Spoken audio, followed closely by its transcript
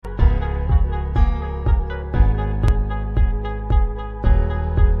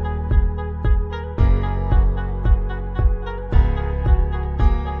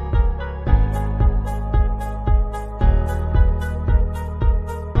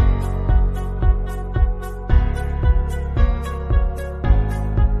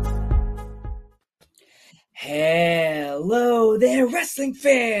there, wrestling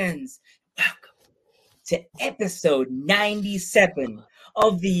fans! Welcome to episode 97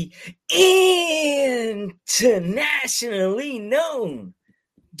 of the internationally known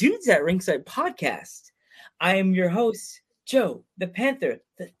Dudes at Ringside podcast. I am your host, Joe the Panther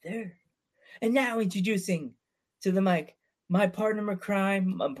the Third. And now introducing to the mic my partner in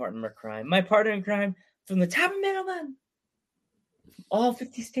crime from the top of Maryland, all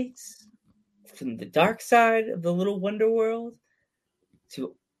 50 states, from the dark side of the little wonder world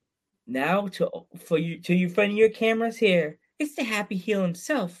to for you in front of your cameras here. It's the happy heel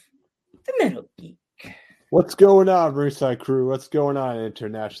himself, the Metal Geek. What's going on, Ringside Crew? What's going on,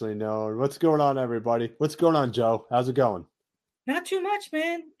 internationally known? What's going on, everybody? What's going on, Joe? How's it going? Not too much,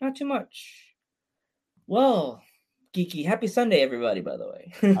 man. Not too much. Well, Geeky, happy Sunday, everybody, by the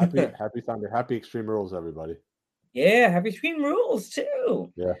way. Happy Sunday. Happy Extreme Rules, everybody. Yeah, happy Extreme Rules,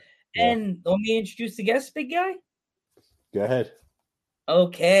 too. Yeah. And let me introduce the guest, big guy. Go ahead.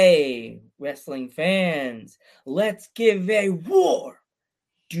 Okay, wrestling fans, let's give a war.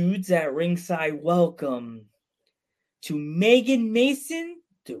 Dudes at Ringside, welcome to Megan Mason,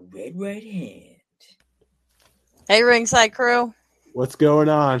 the Red Right Hand. Hey, Ringside Crew. What's going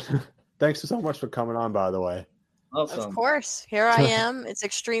on? Thanks so much for coming on, by the way. Welcome. Of course. Here I am. It's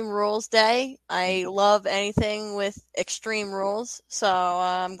Extreme Rules Day. I love anything with extreme rules, so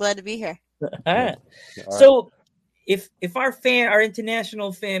I'm glad to be here. All right. So, if our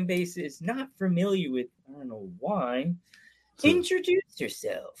international fan base is not familiar with, I don't know why, introduce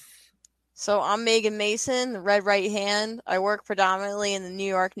yourself. So I'm Megan Mason, the Red Right Hand. I work predominantly in the New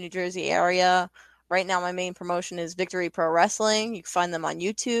York, New Jersey area. Right now, my main promotion is Victory Pro Wrestling. You can find them on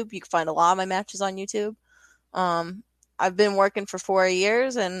YouTube. You can find a lot of my matches on YouTube. I've been working for 4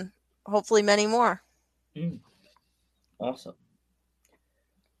 years and hopefully many more. Awesome.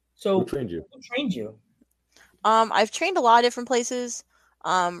 So, who trained you? I've trained a lot of different places.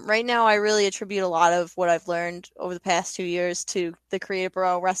 Right now, I really attribute a lot of what I've learned over the past 2 years to the Creative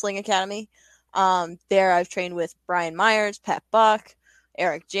Pro Wrestling Academy. There, I've trained with Brian Myers, Pat Buck,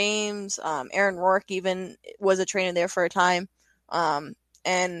 Eric James, Aaron Rourke even was a trainer there for a time.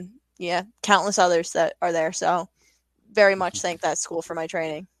 And yeah, countless others that are there. So very much thank that school for my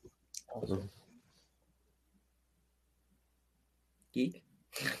training. Awesome. Geek?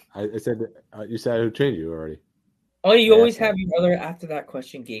 I said, you said who trained you already. Oh, you always have your other after that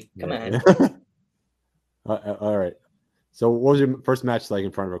question, Geek. Come on. All right. So what was your first match like in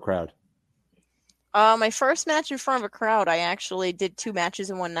front of a crowd? My first match in front of a crowd, I actually did 2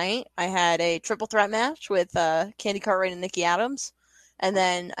 matches in one night. I had a triple threat match with Candy Cartwright and Nikki Adams. And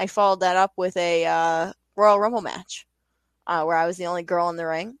then I followed that up with a Royal Rumble match where I was the only girl in the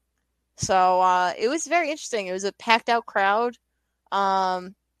ring. So it was very interesting. It was a packed out crowd.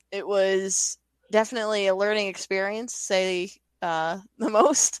 It was definitely a learning experience, say the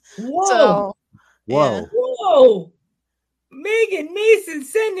most. Whoa! So, Whoa! Yeah. Whoa! Megan Mason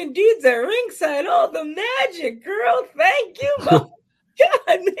sending Dudes at Ringside all the magic, girl. Thank you. Oh, God,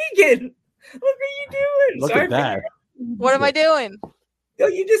 Megan, what are you doing? Look at that. What am I doing? Yo,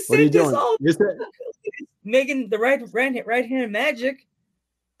 you just sent us all. Megan, the right hand magic.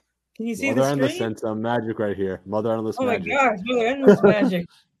 Can you see Mother the screen? Endless sent some magic right here. Mother Endless magic. Oh my gosh, Mother Endless magic.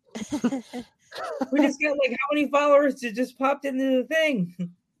 We just got like how many followers just popped into the thing?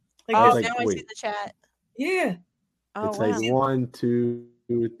 Now I see the chat. Yeah. Oh, it's wow. like 1, 2,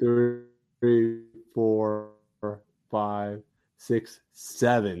 3, 4, 5, 6,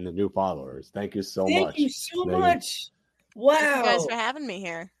 7 new followers. Thank you so much. Thank you so much. Wow. Thank you guys for having me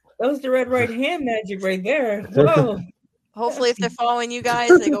here. That was the Red Right Hand magic right there. Whoa. Hopefully, if they're following you guys,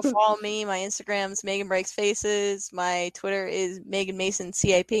 they go follow me. My Instagram's Megan Breaks Faces. My Twitter is Megan Mason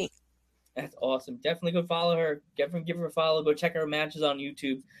CIP. That's awesome. Definitely go follow her. Give her a follow. Go check her matches on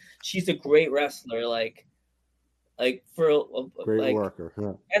YouTube. She's a great wrestler. Like for a great worker.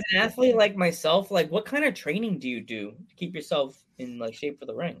 Yeah. As an athlete like myself, like what kind of training do you do to keep yourself in like shape for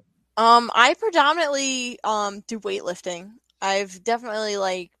the ring? I predominantly do weightlifting. I've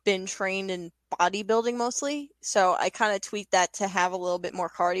definitely been trained in bodybuilding mostly, so I kind of tweak that to have a little bit more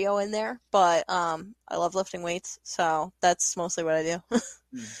cardio in there. But I love lifting weights, so that's mostly what I do.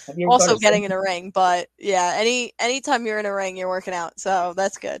 Also getting in a ring, but yeah, anytime you're in a ring, you're working out, so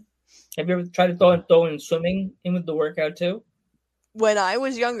that's good. Have you ever tried to throw in swimming in with the workout too? When I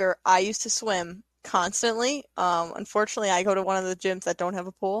was younger, I used to swim constantly. Unfortunately, I go to one of the gyms that don't have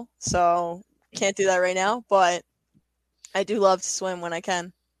a pool, so can't do that right now, but I do love to swim when I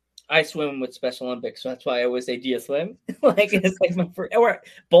can. I swim with Special Olympics, so that's why I always say, do you swim? It's like my first. Or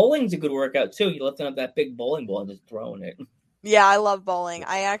bowling's a good workout too. You're lifting up that big bowling ball and just throwing it. Yeah, I love bowling.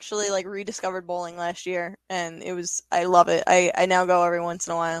 I actually rediscovered bowling last year, and I love it. I now go every once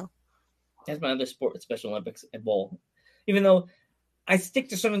in a while. That's my other sport with Special Olympics and bowl. Even though I stick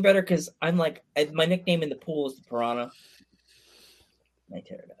to swimming better because I'm like my nickname in the pool is the piranha. I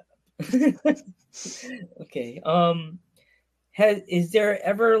tear it up. Okay. Is there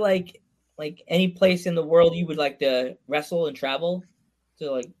ever like any place in the world you would like to wrestle and travel to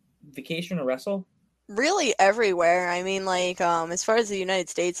like vacation or wrestle? Really everywhere. I mean, as far as the United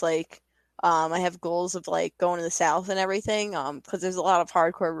States, I have goals of going to the South and everything, because there's a lot of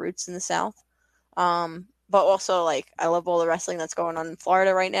hardcore roots in the South. But also I love all the wrestling that's going on in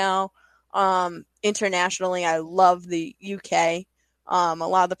Florida right now. Internationally, I love the UK. A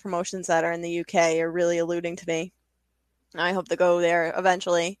lot of the promotions that are in the UK are really alluding to me. I hope to go there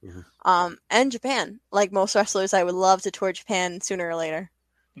eventually. Mhm. And Japan. Like most wrestlers, I would love to tour Japan sooner or later.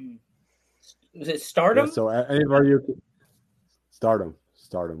 Was it Stardom? Yeah, so any of our Stardom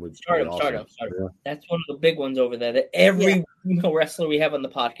would be awesome. Stardom. Yeah. That's one of the big ones over there. That every wrestler we have on the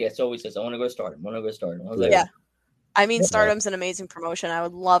podcast always says, "I want to go to Stardom. I want to go to Stardom." I was like, Yeah. I mean, Yeah. Stardom's an amazing promotion. I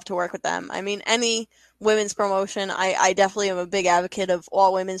would love to work with them. I mean, any women's promotion, I definitely am a big advocate of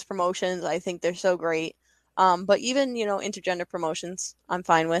all women's promotions. I think they're so great. But even, intergender promotions, I'm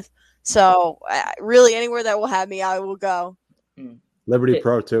fine with. So, really, anywhere that will have me, I will go. Liberty Yeah.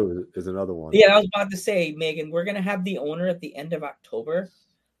 Pro too is another one. Yeah, I was about to say, Megan, we're gonna have the owner at the end of October.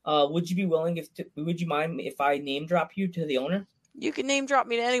 Would you be willing would you mind if I name drop you to the owner? You can name drop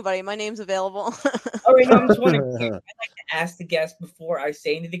me to anybody. My name's available. All right, no, I'm just wondering. I like to ask the guest before I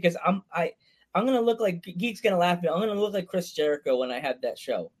say anything because I'm gonna look like Geek's gonna laugh at me. I'm gonna look like Chris Jericho when I have that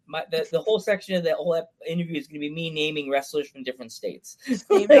show. The whole section of the whole interview is gonna be me naming wrestlers from different states. Just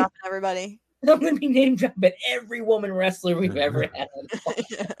name dropping everybody. I'm gonna be name dropping every woman wrestler we've ever had on the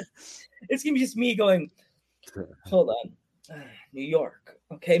podcast. It's gonna be just me going, hold on, New York.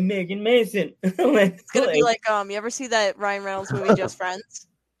 Okay, Megan Mason. It's gonna be like you ever see that Ryan Reynolds movie Just Friends?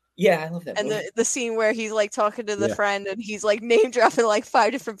 Yeah, I love that. And movie. the scene where he's talking to the friend and he's name dropping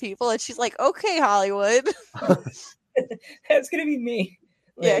 5 different people and she's like, "Okay, Hollywood." That's gonna be me.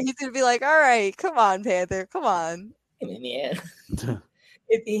 Yeah, he's gonna be like, "All right, come on, Panther, come on." Man,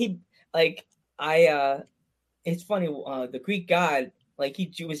 it's funny. The Greek god,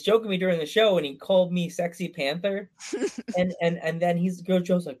 he was joking me during the show, and he called me Sexy Panther, and then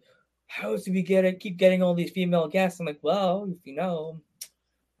Joe's like, "How do we keep getting all these female guests?" I'm like, "Well, if you know,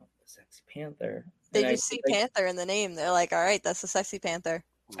 Sexy Panther." They just see Panther in the name. They're like, "All right, that's the Sexy Panther."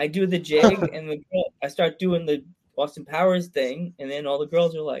 I do the jig, and I start doing the Austin Powers thing, and then all the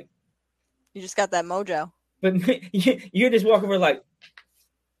girls are like, "You just got that mojo." But you just walk over like,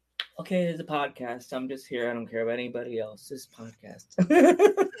 okay, there's a podcast. I'm just here. I don't care about anybody else. This podcast.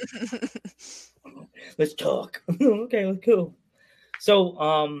 Let's talk. Okay, cool.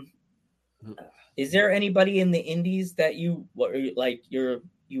 So, is there anybody in the indies that you're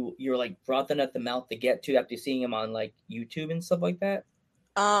frothing at the mouth to get to after seeing him on YouTube and stuff like that?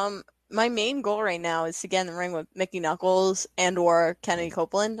 My main goal right now is to get in the ring with Mickey Knuckles and/or Kennedy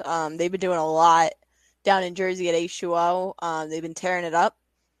Copeland. They've been doing a lot down in Jersey at H2O. They've been tearing it up,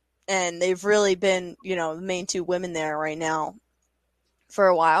 and they've really been, the main 2 women there right now for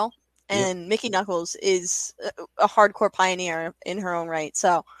a while. And Mickey Knuckles is a hardcore pioneer in her own right.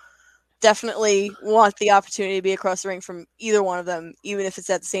 So definitely want the opportunity to be across the ring from either one of them, even if it's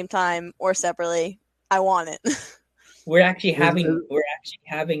at the same time or separately. I want it. We're actually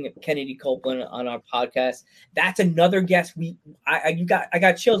having Kennedy Copeland on our podcast. That's another guest. I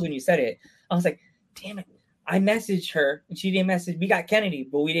got chills when you said it. I was like, damn it. I messaged her and she didn't message. We got Kennedy,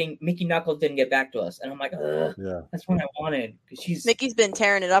 but Mickey Knuckles didn't get back to us. And I'm like, that's what I wanted. Mickey's been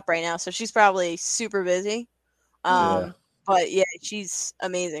tearing it up right now, so she's probably super busy. But yeah, she's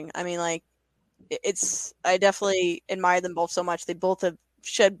amazing. I mean, I definitely admire them both so much. They both have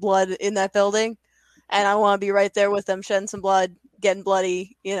shed blood in that building. And I want to be right there with them, shedding some blood, getting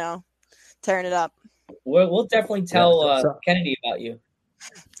bloody, tearing it up. We'll definitely tell Kennedy about you.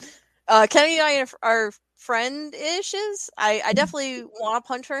 Kennedy and I are friend-ishes. I definitely want to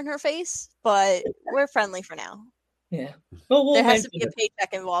punch her in her face, but we're friendly for now. Yeah. Well, there has to be a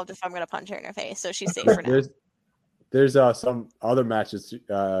paycheck involved if I'm going to punch her in her face, so she's safe for now. There's some other matches.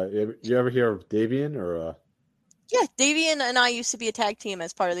 You ever hear of Davian or? Yeah, Davian and I used to be a tag team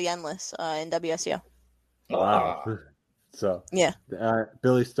as part of the Endless in WSU. Wow. So yeah,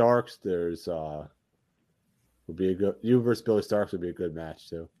 Billy Starks. There's would be a good you versus Billy Starks would be a good match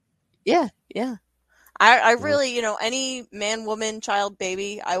too. Yeah. I really, any man, woman, child,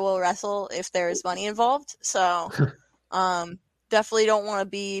 baby, I will wrestle if there is money involved. So, definitely don't want to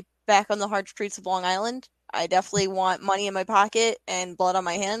be back on the hard streets of Long Island. I definitely want money in my pocket and blood on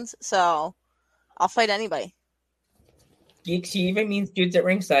my hands, so I'll fight anybody. She even means dudes at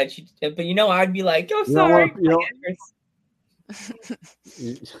ringside. But I'd be like, oh, You don't sorry. want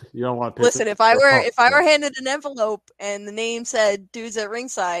you don't want to Listen, if I were handed an envelope and the name said "dudes at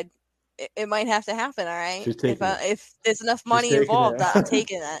ringside," it might have to happen. All right, if there's enough money involved, I'm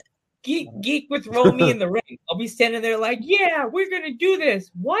taking that. Geek would throw me in the ring. I'll be standing there like, yeah, we're gonna do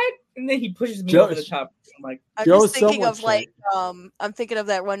this. What? And then he pushes me over the top. I'm like, I'm just thinking of I'm thinking of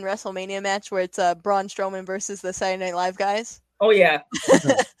that one WrestleMania match where it's Braun Strowman versus the Saturday Night Live guys. Oh yeah.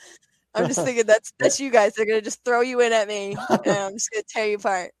 I'm just thinking that's you guys. They're gonna just throw you in at me, and I'm just gonna tear you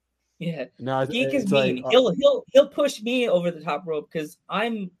apart. Yeah. No, Geek is mean. He'll push me over the top rope because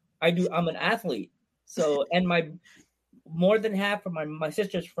I'm an athlete. So and more than half of my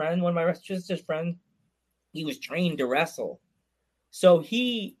sister's friend, one of my sister's friends, he was trained to wrestle. So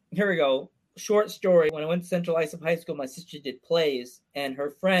here we go. Short story. When I went to Central Islip High School, my sister did plays, and her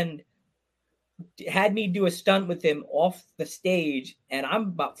friend had me do a stunt with him off the stage, and I'm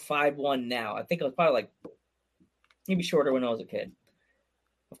about 5'1" now. I think I was probably like maybe shorter when I was a kid.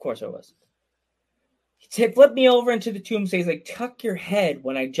 Of course I was. He flipped me over into the tombstone. He's like, tuck your head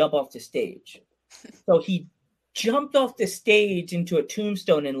when I jump off the stage. So he jumped off the stage into a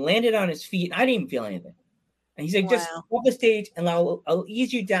tombstone and landed on his feet. I didn't even feel anything. And he's like, just off the stage and I'll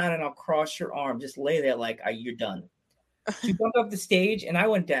ease you down and I'll cross your arm. Just lay there like you're done. So he jumped off the stage and I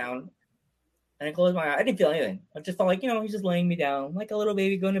went down and I closed my eye. I didn't feel anything. I just felt like, he's just laying me down like a little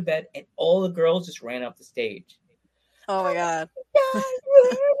baby going to bed. And all the girls just ran up the stage. Oh my God.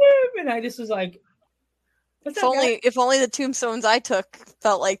 And I just was like, if only the tombstones I took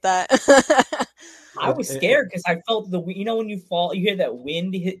felt like that. I was scared because I felt when you fall, you hear that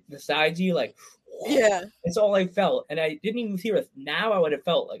wind hit the sides of you, like, yeah. That's all I felt. And I didn't even hear it. Now I would have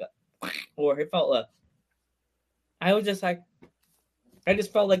felt like I was just like, I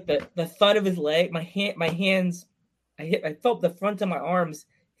just felt like the thud of his leg, my hands, I felt the front of my arms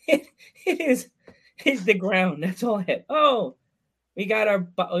hit the ground. That's all I had. Oh, we got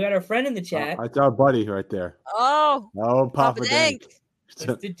our friend in the chat. That's our buddy right there. Oh, Papa Dank. What's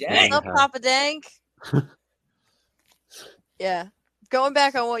up, Papa Dank? Yeah. Going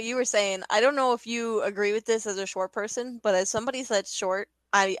back on what you were saying, I don't know if you agree with this as a short person, but as somebody that's short,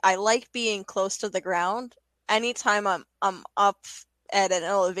 I like being close to the ground. Anytime I'm up at an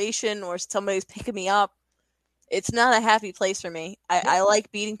elevation or somebody's picking me up, it's not a happy place for me. I like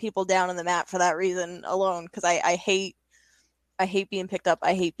beating people down on the mat for that reason alone, because I hate being picked up.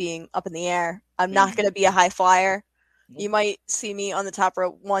 I hate being up in the air. I'm not going to be a high flyer. You might see me on the top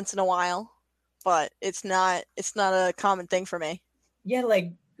rope once in a while, but it's not a common thing for me. Yeah,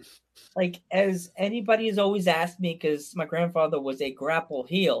 like as anybody has always asked me, because my grandfather was a grapple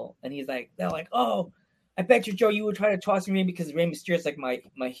heel, and they're like, oh, I bet you, Joe, you would try to toss me because Rey Mysterio is like my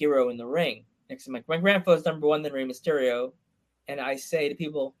hero in the ring. Next to my grandfather's number one than Rey Mysterio, and I say to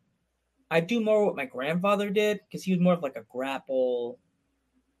people, I do more what my grandfather did because he was more of like a grapple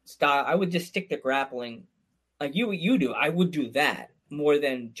style. I would just stick to grappling, like you do. I would do that more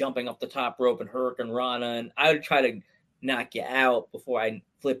than jumping up the top rope and Hurricane Rana, and I would try to knock you out before I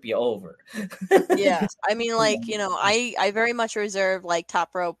flip you over. Yeah, I mean, like, I very much reserve like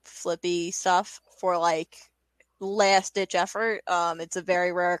top rope flippy stuff for like last ditch effort. It's a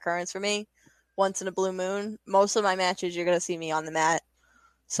very rare occurrence for me. Once in a blue moon. Most of my matches, you're gonna see me on the mat.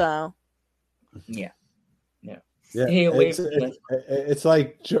 So, yeah. It's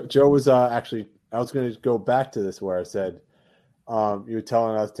like Joe was actually. I was going to go back to this where I said, you were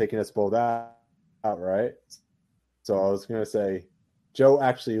telling us taking us both out, right? So I was going to say, Joe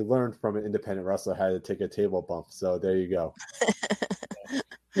actually learned from an independent wrestler how to take a table bump. So there you go.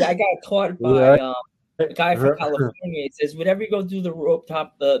 Yeah, I got caught by a guy from California. It says, whenever you go through the rope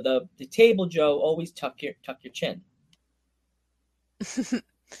top, the table, Joe, always tuck your chin.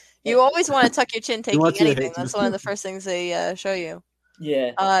 You always want to tuck your chin taking anything. That's one of the first things they show you.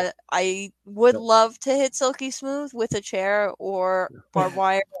 Yeah. I would love to hit Silky Smooth with a chair or barbed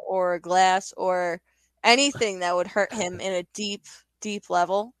wire or glass or anything that would hurt him in a deep, deep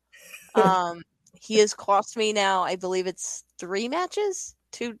level. He has cost me now, I believe it's 3 matches,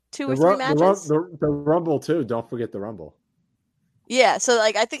 two or three matches. The Rumble too. Don't forget the Rumble. Yeah, so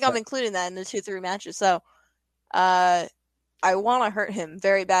like I think I'm including that in the 2-3 matches. So, I want to hurt him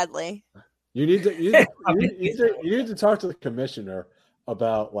very badly. You need to talk to the commissioner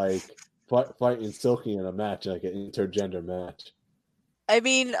about like fighting Silky in a match, like an intergender match. I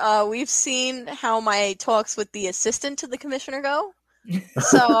mean, we've seen how my talks with the assistant to the commissioner go.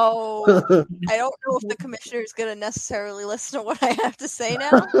 So I don't know if the commissioner is going to necessarily listen to what I have to say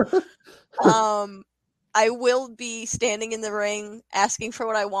now. I will be standing in the ring asking for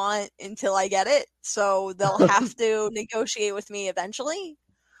what I want until I get it. So they'll have to negotiate with me eventually.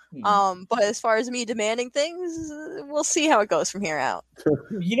 But as far as me demanding things, we'll see how it goes from here out.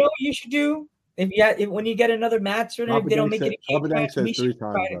 You know what you should do? When you get another match or if they don't make it a Papa cage Dank match, said we 3 should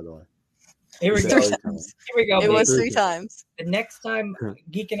times, try by it. the way. Here we He go. said 3 times. Here we go. It baby. was 3 times. The next time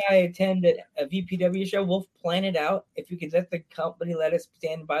Geek and I attend a VPW show, we'll plan it out. If you could let the company let us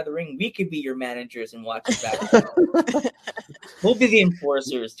stand by the ring, we could be your managers and watch it back. We'll be the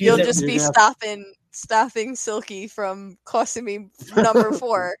enforcers. You'll just be stopping Silky from costing me number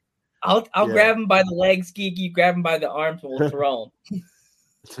 4. I'll grab him by the legs, Geek. You grab him by the arms, and we'll throw him.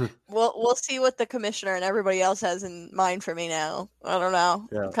 We'll see what the commissioner and everybody else has in mind for me now. I don't know.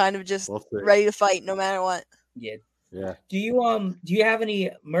 Yeah. I'm kind of just ready to fight no matter what. Yeah. Yeah. Do you have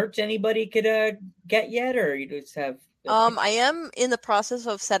any merch anybody could get yet, or you just have? I am in the process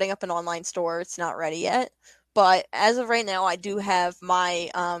of setting up an online store. It's not ready yet, but as of right now, I do have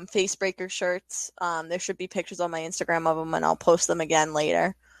my Facebreaker shirts. There should be pictures on my Instagram of them, and I'll post them again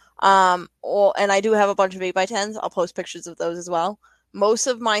later. And I do have a bunch of 8x10s. I'll post pictures of those as well. Most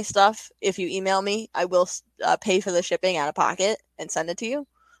of my stuff, if you email me, I will pay for the shipping out of pocket and send it to you.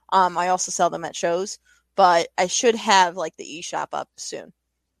 I also sell them at shows, but I should have like the eShop up soon.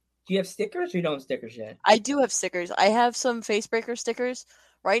 Do you have stickers or you don't have stickers yet? I do have stickers. I have some Facebreaker stickers.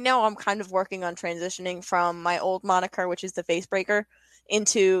 Right now, I'm kind of working on transitioning from my old moniker, which is the Facebreaker,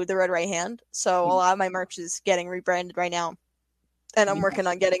 into the Red Right Hand. So a lot of my merch is getting rebranded right now. And I'm working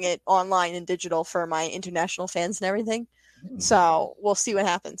on getting it online and digital for my international fans and everything. So we'll see what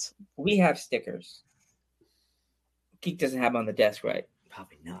happens. We have stickers. Geek doesn't have them on the desk, right?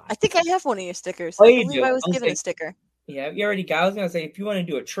 Probably not. I think I have one of your stickers. Oh, I you believe do? I was given a sticker. Yeah, you already got. I was gonna say if you want to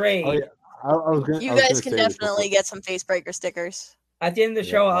do a trade, you guys can definitely get some Facebreaker stickers. At the end of the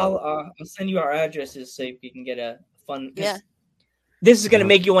show, I'll send you our addresses so you can get a fun. Yeah. This is gonna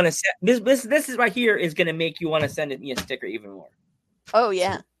make you want to this is right here is gonna make you want to send me a sticker even more. Oh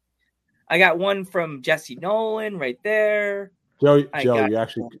yeah. I got one from Jesse Nolan right there. Joe, you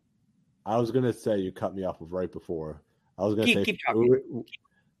actually. I was gonna say you cut me off right before. I was gonna say keep talking.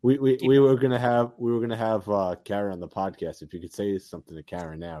 We were gonna have Karen on the podcast. If you could say something to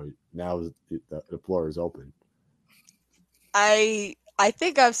Karen now the floor is open. I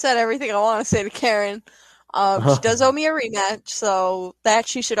think I've said everything I want to say to Karen. She does owe me a rematch, so that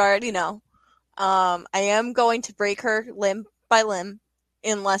she should already know. I am going to break her limb by limb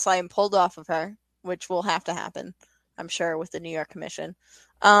unless I am pulled off of her, which will have to happen, I'm sure, with the New York Commission.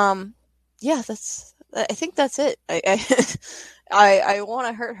 Yeah, I think that's it. I want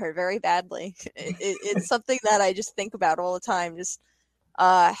to hurt her very badly. It's something that I just think about all the time. Just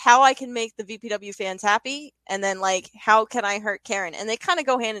how I can make the VPW fans happy, and then like how can I hurt Karen? And they kind of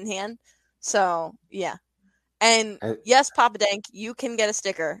go hand in hand. So yeah. And yes, Papa Dank, you can get a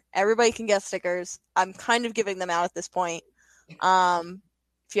sticker. Everybody can get stickers. I'm kind of giving them out at this point.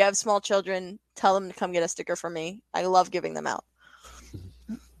 If you have small children, tell them to come get a sticker from me. I love giving them out.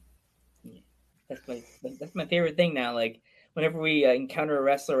 That's my favorite thing now. Like whenever we encounter a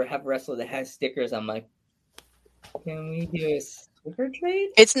wrestler or have a wrestler that has stickers, I'm like, can we do a sticker trade?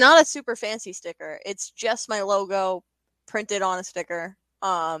 It's not a super fancy sticker. It's just my logo printed on a sticker.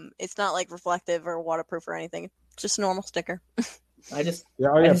 It's not like reflective or waterproof or anything. It's just a normal sticker.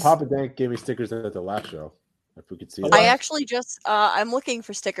 Papa Dank gave me stickers at the last show. If we could see that. I actually just I'm looking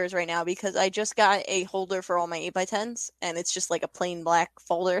for stickers right now because I just got a holder for all my 8x10s and it's just like a plain black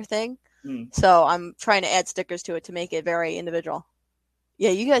folder thing. So I'm trying to add stickers to it to make it very individual. Yeah,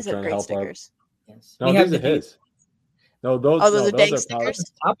 you guys have great stickers. Yes. No, these are his. No, those are Dank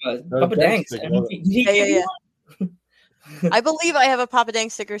stickers. Papa Dank. Yeah. I believe I have a Papa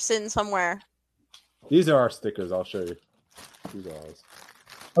Dank sticker sitting somewhere. These are our stickers. I'll show you. These are ours.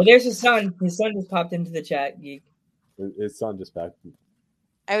 Oh, there's his son. His son just popped into the chat. Geek. His son just back.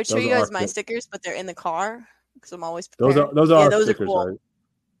 I would show you guys my stickers, but they're in the car because I'm always prepared. Those are those stickers, are cool. right?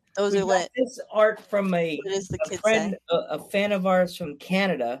 Those are lit. This art from a friend, say? a fan of ours from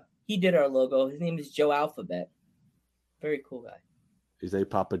Canada. He did our logo. His name is Joe Alphabet. Very cool guy. He's a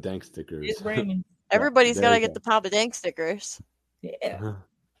Papa Dank stickers. Everybody's got to get the Papa Dank stickers. Yeah.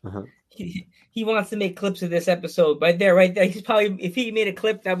 He wants to make clips of this episode right there. He's probably, if he made a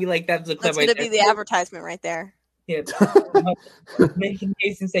clip, that'd be like, that's a clip. That's going to be the advertisement right there. Yeah. Making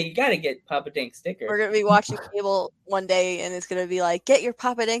case and say, you got to get Papa Dank stickers. We're going to be watching cable one day and it's going to be like, get your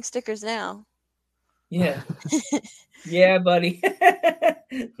Papa Dank stickers now. Yeah. Yeah, buddy.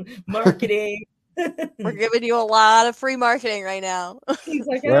 Marketing. We're giving you a lot of free marketing right now. He's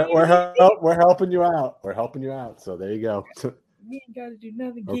like, we're helping you out. We're helping you out. So there you go. You ain't got to do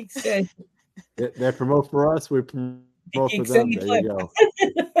nothing. Geek said. They promote for us. We promote for Geek, send them. me There you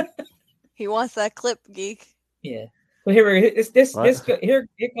clip. go. He wants that clip, geek. Yeah. Well, here What? here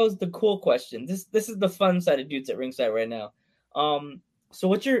goes the cool question. This is the fun side of Dudes at Ringside right now. So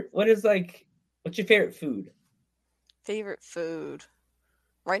what's your favorite food? Favorite food.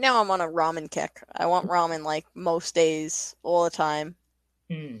 Right now, I'm on a ramen kick. I want ramen like most days, all the time.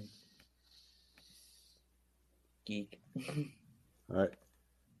 Geek. All right.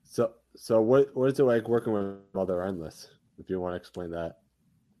 So what is it like working with Mother Endless? If you want to explain that.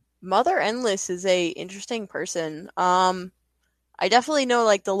 Mother Endless is a interesting person. I definitely know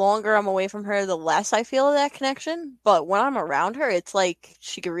like the longer I'm away from her, the less I feel that connection. But when I'm around her, it's like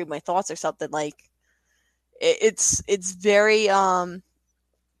she can read my thoughts or something. Like it's very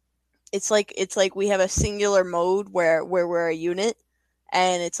it's like we have a singular mode where we're a unit,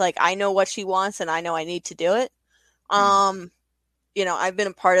 and it's like I know what she wants and I know I need to do it. You know, I've been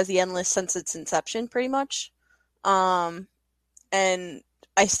a part of the Endless since its inception, pretty much. And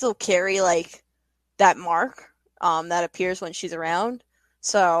I still carry like that mark that appears when she's around.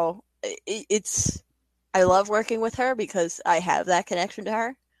 So it's I love working with her because I have that connection to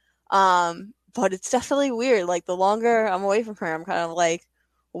her. But it's definitely weird. Like the longer I'm away from her, I'm kind of like,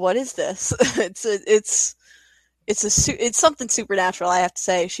 what is this? It's something supernatural. I have to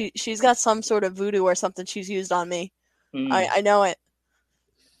say, she's got some sort of voodoo or something she's used on me. I know it.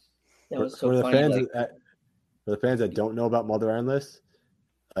 That was so For the funny. fans Like, for the fans that don't know about Mother Endless,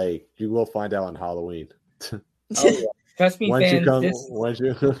 like you will find out on Halloween. oh yeah. Trust me, when fans.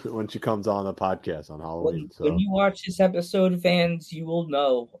 when she comes on the podcast on Halloween. When you watch this episode, fans, you will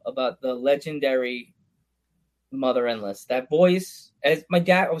know about the legendary Mother Endless. That voice, as my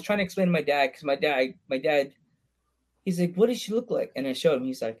dad, I was trying to explain to my dad because my dad, he's like, "What does she look like?" And I showed him.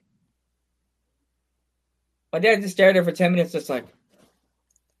 He's like, my dad just stared at her for 10 minutes, just like.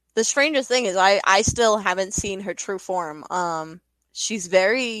 The strangest thing is I still haven't seen her true form. She's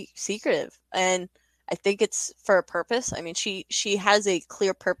very secretive, and I think it's for a purpose. I mean, she has a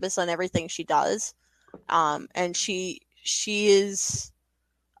clear purpose on everything she does. And she is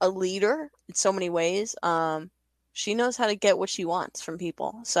a leader in so many ways. She knows how to get what she wants from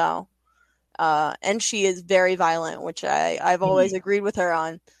people. So, and she is very violent, which I've always agreed with her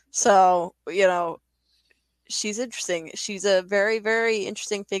on. So, you know, she's interesting. She's a very, very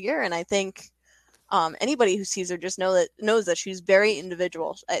interesting figure, and I think anybody who sees her just knows that she's very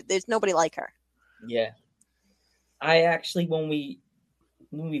individual. There's nobody like her. Yeah, I actually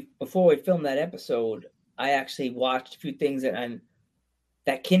before we filmed that episode, I actually watched a few things that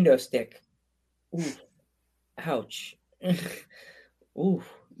kendo stick. Ooh, ouch. Ooh,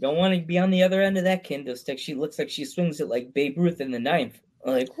 don't want to be on the other end of that kendo stick. She looks like she swings it like Babe Ruth in the ninth.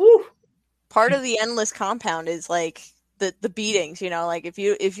 Like, whoo. Part of the Endless compound is like the beatings, you know, like if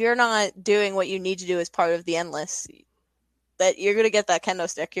you're not doing what you need to do as part of the Endless, that you're gonna get that kendo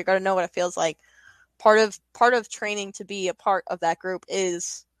stick. You're gonna know what it feels like. Part of training to be a part of that group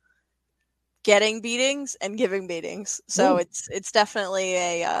is getting beatings and giving beatings. So it's definitely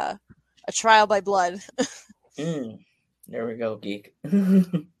a trial by blood. There we go, geek.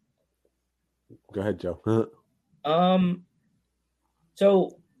 Go ahead, Joe.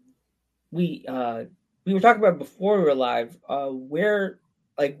 So we were talking about before we were live. Where,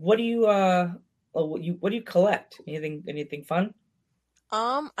 like, what do you collect? Anything fun?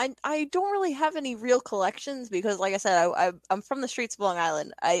 I don't really have any real collections because, like I said, I'm from the streets of Long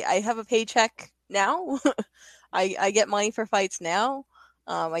Island. I have a paycheck now. I get money for fights now.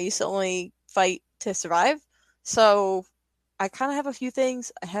 I used to only fight to survive, so I kind of have a few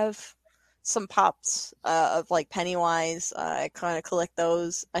things. I have some pops of like Pennywise. I kind of collect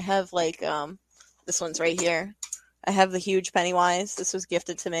those. I have like this one's right here. I have the huge Pennywise. This was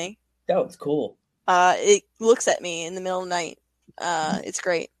gifted to me. Oh, it's cool. It looks at me in the middle of the night. It's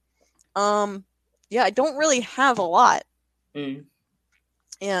great. Yeah, I don't really have a lot.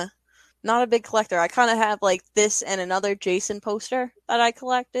 Yeah, not a big collector. I kind of have like this and another Jason poster that I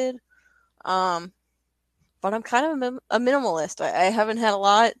collected. But I'm kind of a minimalist. I haven't had a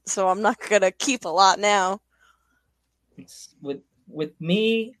lot, so I'm not gonna keep a lot now. It's with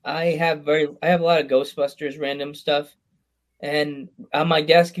me, I have a lot of Ghostbusters random stuff. And on my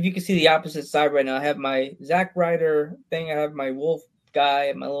desk, if you can see the opposite side right now, I have my Zack Ryder thing. I have my wolf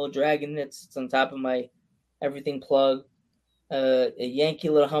guy, my little dragon that sits on top of my everything plug, a Yankee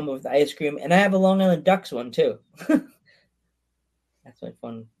little Hummer with ice cream, and I have a Long Island Ducks one too. That's my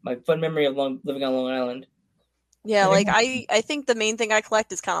fun memory of living on Long Island. Yeah, like I think the main thing I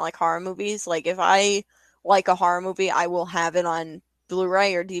collect is kind of like horror movies. Like if I like a horror movie, I will have it on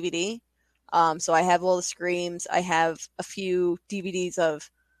Blu-ray or DVD. So I have all the Screams. I have a few DVDs of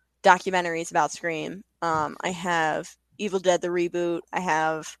documentaries about Scream. I have Evil Dead the reboot. I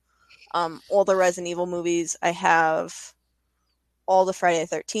have all the Resident Evil movies. I have all the Friday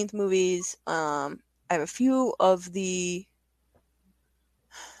the 13th movies. I have a few of the...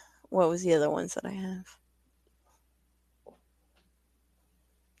 What was the other ones that I have?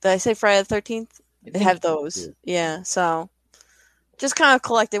 Did I say Friday the 13th? They have those. Yeah, so just kind of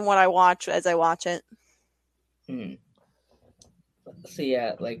collecting what I watch as I watch it. So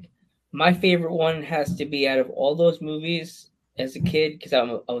yeah, like my favorite one has to be out of all those movies as a kid, because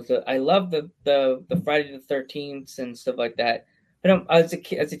I love the Friday the 13th and stuff like that. But as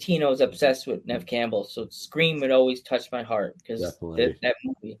a teen, I was obsessed with Nev Campbell, so Scream would always touch my heart because that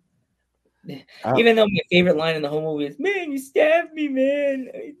movie. Even though my favorite line in the whole movie is, "Man, you stabbed me, man.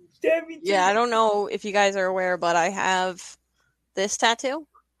 You stabbed me too." Yeah, I don't know if you guys are aware, but I have this tattoo.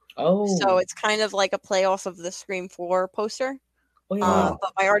 Oh. So it's kind of like a play off of the Scream 4 poster. Oh, yeah.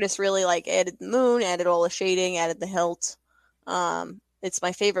 But my artist really like added the moon, added all the shading, added the hilt. It's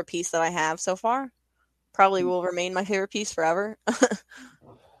my favorite piece that I have so far. Probably will remain my favorite piece forever.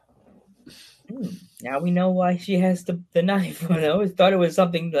 Now we know why she has the knife. I always thought it was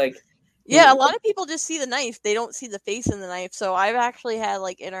something like... Yeah, a lot of people just see the knife. They don't see the face in the knife. So I've actually had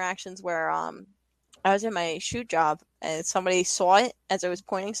like interactions where I was in my shoot job and somebody saw it as I was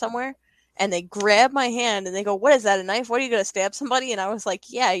pointing somewhere and they grabbed my hand and they go, "What is that, a knife? What, are you going to stab somebody?" And I was like,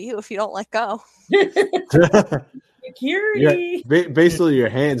 "Yeah, you, if you don't let go." Security! Yeah, basically your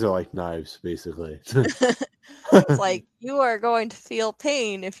hands are like knives, basically. It's like, you are going to feel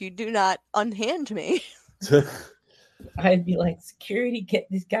pain if you do not unhand me. I'd be like, "Security, get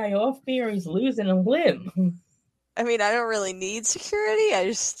this guy off me or he's losing a limb." I mean, I don't really need security.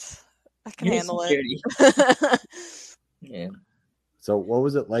 I can handle security. it. Yeah. So what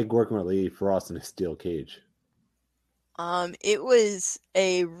was it like working with Lady Frost in a steel cage? It was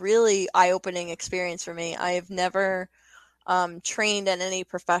a really eye-opening experience for me. I have never trained in any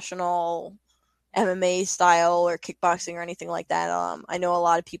professional MMA style or kickboxing or anything like that. I know a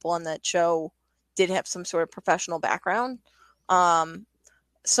lot of people on that show did have some sort of professional background.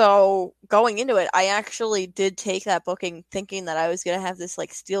 So going into it, I actually did take that booking thinking that I was going to have this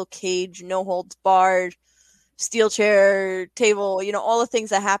like steel cage, no holds barred, steel chair, table, all the things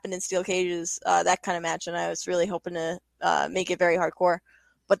that happen in steel cages, that kind of match. And I was really hoping to make it very hardcore.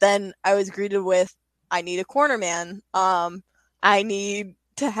 But then I was greeted with, I need a corner man. I need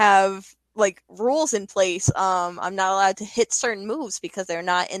to have like rules in place. I'm not allowed to hit certain moves because they're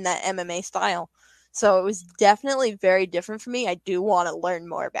not in that MMA style. So it was definitely very different for me. I do want to learn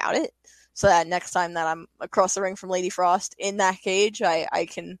more about it so that next time that I'm across the ring from Lady Frost in that cage, I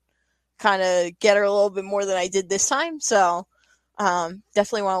can kind of get her a little bit more than I did this time. So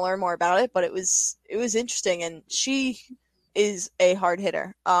definitely want to learn more about it. But it was interesting, and she is a hard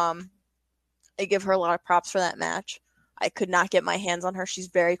hitter. I give her a lot of props for that match. I could not get my hands on her. She's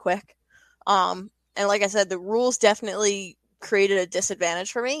very quick. And like I said, the rules definitely created a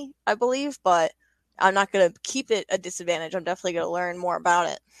disadvantage for me, I believe, but I'm not going to keep it a disadvantage. I'm definitely going to learn more about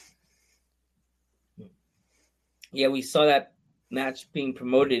it. Yeah, we saw that match being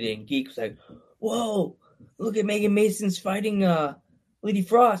promoted and Geek was like, "Whoa, look at Megan Mason's fighting Lady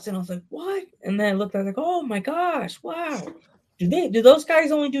Frost." And I was like, "What?" And then I looked, I was like, "Oh my gosh, wow. Do those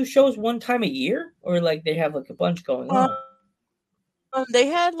guys only do shows one time a year? Or like they have like a bunch going on?" They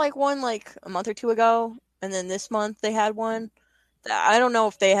had like one like a month or two ago, and then this month they had one. I don't know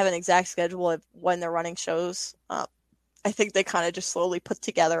if they have an exact schedule of when they're running shows. I think they kind of just slowly put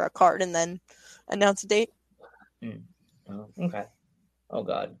together a card and then announce a date. Oh, okay. Oh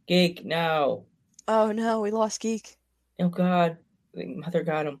God, Geek, no. Oh no, we lost Geek. Oh God, Mother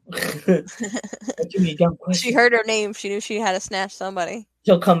got him. Too many dumb questions. She heard her name. She knew she had to snatch somebody.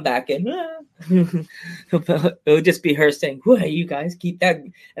 She'll come back and it'll just be her saying, "What, you guys keep that?"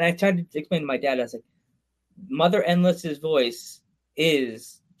 And I tried to explain to my dad. I was like, Mother Endless's voice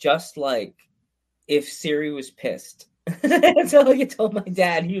is just like if Siri was pissed. So I told my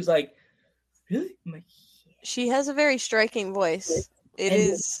dad. He was like, "Really?" I'm like, yeah. She has a very striking voice. It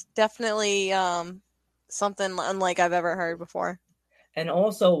is definitely something unlike I've ever heard before. And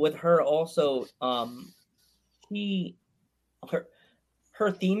also with her,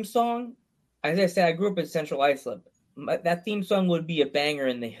 her theme song. As I said, I grew up in Central Islip. That theme song would be a banger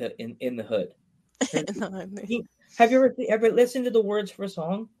in the hood. Have you ever listened to the words for a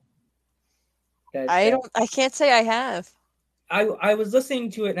song? I can't say I have. I was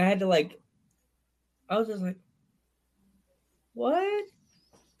listening to it and I had to I was just like, what?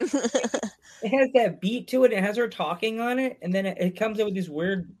 It has that beat to it. It has her talking on it, and then it comes up with these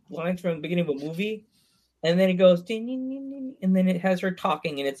weird lines from the beginning of a movie. and then it goes ding, ding, ding, ding, and then it has her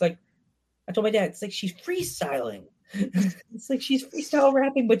talking, and it's like I told my dad, it's like she's freestyling. It's like she's freestyle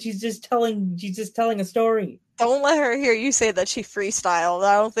rapping, but she's just telling a story. Don't let her hear you say that she freestyled.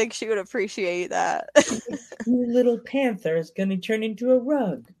 I don't think she would appreciate that. Your little panther is gonna turn into a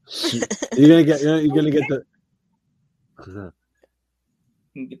rug. You're gonna get the.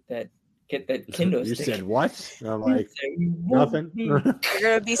 Get that kendo You stick. said what? I'm like nothing. You're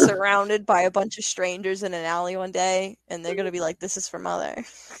gonna be surrounded by a bunch of strangers in an alley one day, and they're gonna be like, "This is for mother."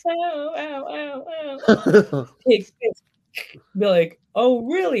 Ow, ow, ow, ow. Be like, oh,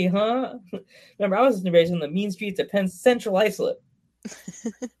 really, huh? Remember, I was raised on the mean streets of Penn Central Islip.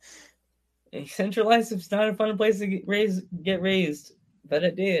 And Central Islip's not a fun place to get raised, but I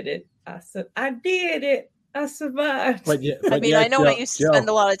did it. I did it. I survived. But I know I used to spend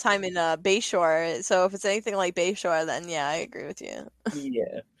a lot of time in Bayshore, so if it's anything like Bayshore, then yeah, I agree with you.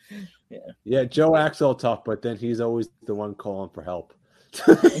 Yeah, Joe acts all tough, but then he's always the one calling for help.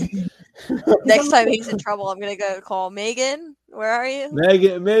 Next time he's in trouble, I'm gonna go call Megan. Where are you?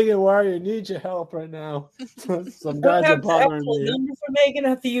 Megan, where are you? Need your help right now. Some guys are bothering me. Number for Megan, I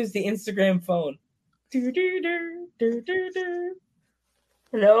have to use the Instagram phone.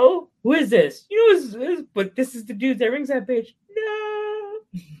 Hello? Who is this? You know who this? But this is the dude that rings that bitch. No.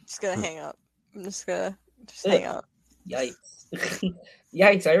 Just gonna hang up. I'm just gonna hang up. Yikes.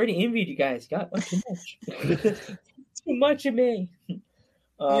 Yikes, I already envied you guys. Got too much. Too much of me. You're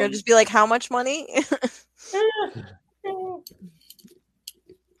gonna just be like, how much money?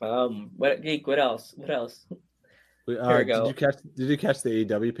 What else? What else? Here we go. Did you catch the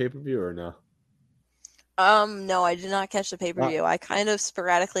AEW pay-per-view or no? No, I did not catch the pay-per-view. I kind of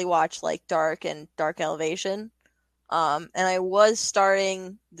sporadically watched like Dark and Dark Elevation. And I was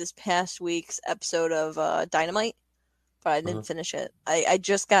starting this past week's episode of Dynamite, but I didn't finish it. I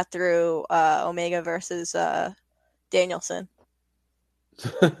just got through Omega versus Danielson.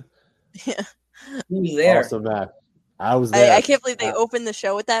 Yeah. Who was there? Awesome match. I was there. I can't believe they opened the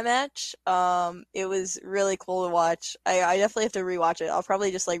show with that match. It was really cool to watch. I definitely have to rewatch it. I'll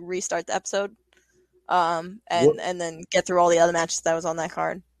probably just like restart the episode. And then get through all the other matches that was on that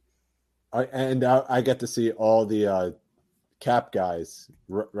card. I get to see all the Cap guys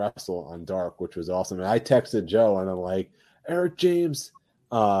wrestle on Dark, which was awesome. And I texted Joe and I'm like, Eric James,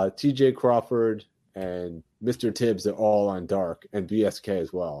 TJ Crawford, and Mr. Tibbs are all on Dark, and BSK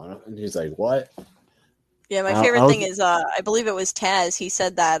as well. And he's like, what? Yeah, my favorite thing is I believe it was Taz. He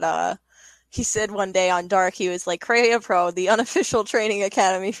said that he said one day on Dark, he was like, Creative Pro, the unofficial training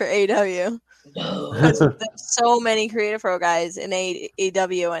academy for AEW. There's so many Creative Pro guys in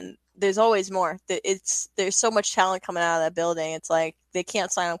AEW, and there's always more. There's so much talent coming out of that building. It's like they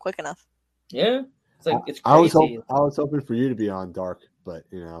can't sign them quick enough. Yeah, it's like it's crazy. I was hoping for you to be on Dark, but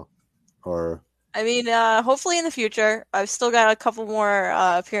I mean, hopefully in the future. I've still got a couple more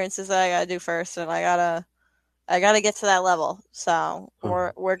appearances that I gotta do first, and I gotta get to that level. So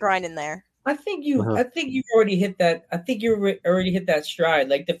we're grinding there. I think you already hit that. I think you already hit that stride.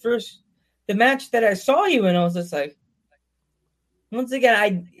 Like the match that I saw you in, I was just like, once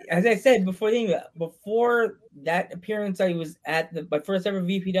again, as I said before that appearance, I was at my first ever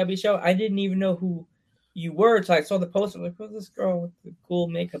VPW show. I didn't even know who you were until I saw the poster. I'm like, who's this girl with the cool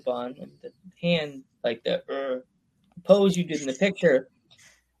makeup on and the hand, like the pose you did in the picture?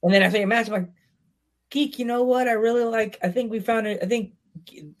 And then I saw your match. I'm like, Geek, you know what? I really like. I think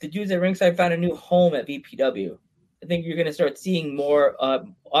the dudes at Ringside found a new home at VPW. I think you're going to start seeing more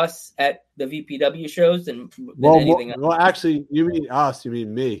us at the VPW shows than anything else. Well, actually, you mean us. You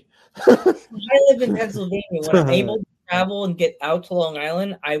mean me. I live in Pennsylvania. When I'm able to travel and get out to Long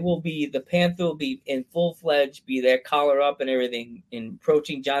Island, the Panther will be in full-fledged, be there, collar up and everything, and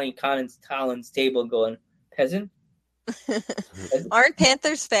approaching Johnny Collins' table going, peasant? Aren't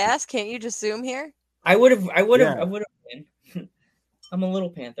Panthers fast? Can't you just zoom here? I would have been. I'm a little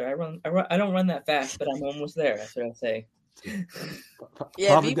panther. I don't run that fast, but I'm almost there. That's what I'll say.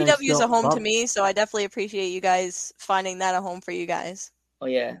 Yeah, VPW is a home to me, so I definitely appreciate you guys finding that a home for you guys. Oh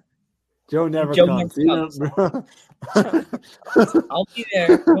yeah. Joe never comes. I'll be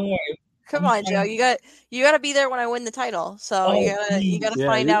there. Don't worry. Come on, Joe. You got to be there when I win the title. So you got to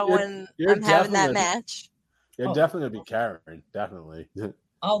find out when I'm having that match. You're definitely gonna be Karen. Definitely.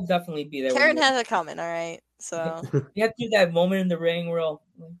 I'll definitely be there. Karen has it coming. All right. So you have to do that moment in the ring where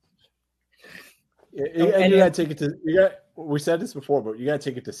you gotta take it to. We said this before, but you gotta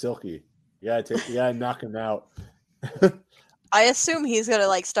take it to Silky. You gotta knock him out. I assume he's gonna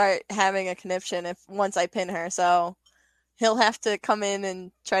like start having a conniption once I pin her. So he'll have to come in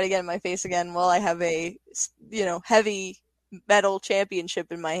and try to get in my face again while I have a heavy metal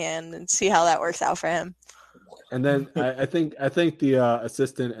championship in my hand and see how that works out for him. And then I think the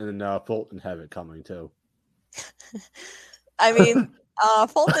assistant and Fulton have it coming too. I mean,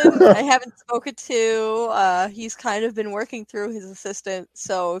 Fulton, I haven't spoken to. He's kind of been working through his assistant.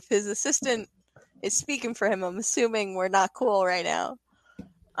 So if his assistant is speaking for him, I'm assuming we're not cool right now.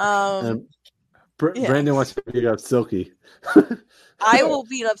 Yeah. Brandon wants to beat up Silky. I will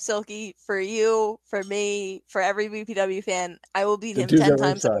beat up Silky for you, for me, for every BPW fan. I will beat him 10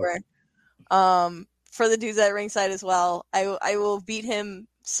 times over. For the dudes at ringside as well. I will beat him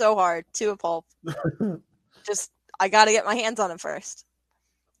so hard to a pulp. Just I got to get my hands on him first.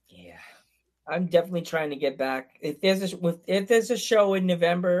 Yeah, I'm definitely trying to get back. If there's a show in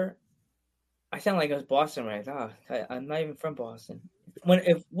November, I sound like I was Boston, right? I'm not even from Boston.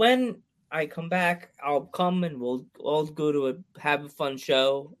 When I come back, I'll come and we'll all go to have a fun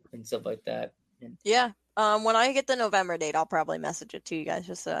show and stuff like that. Yeah. When I get the November date, I'll probably message it to you guys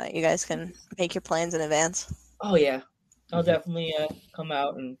just so that you guys can make your plans in advance. Oh yeah, I'll definitely come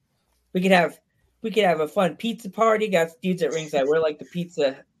out and we could have a fun pizza party. Got dudes at ringside. We're like the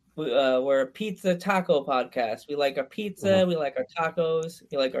pizza. We're a pizza taco podcast. We like our pizza. We like our tacos.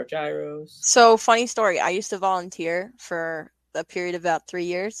 We like our gyros. So funny story. I used to volunteer for a period of about 3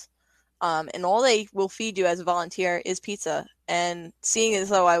 years. And all they will feed you as a volunteer is pizza. And seeing as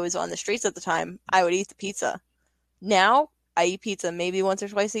though I was on the streets at the time, I would eat the pizza. Now, I eat pizza maybe once or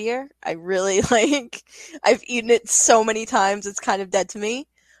twice a year. I really I've eaten it so many times, it's kind of dead to me.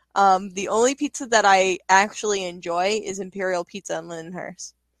 The only pizza that I actually enjoy is Imperial Pizza in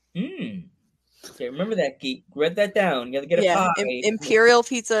Lindenhurst. Okay, remember that, geek. Write that down. You gotta get a pie. Imperial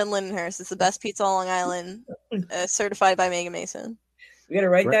Pizza in Lindenhurst. It's the best pizza on Long Island, certified by Megan Mason. We gotta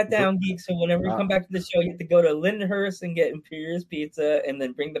write that down, geek. So whenever we come back to the show, you have to go to Lindenhurst and get Imperial's Pizza, and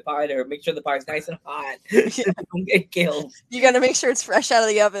then bring the pie to her. Make sure the pie's nice and hot. Don't get killed. You gotta make sure it's fresh out of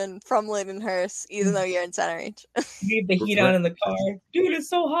the oven from Lindenhurst, even though you're in Center Reach. You leave the heat on in the car. Dude, it's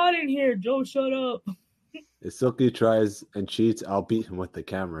so hot in here. Joe, shut up. If Silky tries and cheats, I'll beat him with the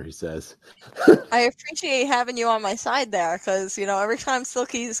camera, he says. I appreciate having you on my side there, because, every time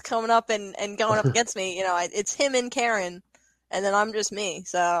Silky's coming up and going up against me, it's him and Karen. And then I'm just me,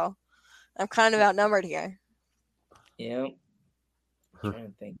 so I'm kind of outnumbered here. Yeah. I'm trying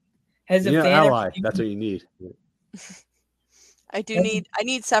to think. Has a fan ally? That's what you need. I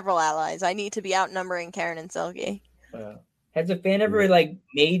need several allies. I need to be outnumbering Karen and Silky. Has a fan ever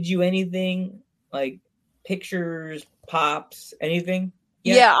made you anything, like pictures, pops, anything?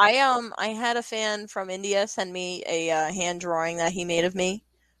 Yeah, I had a fan from India send me a hand drawing that he made of me,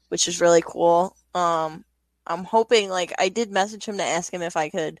 which is really cool. I'm hoping, I did message him to ask him if I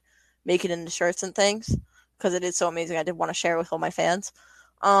could make it into shirts and things, because it is so amazing. I did want to share it with all my fans.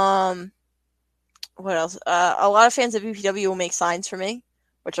 What else? A lot of fans of BPW will make signs for me,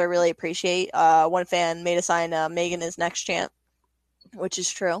 which I really appreciate. One fan made a sign, Megan is next champ, which is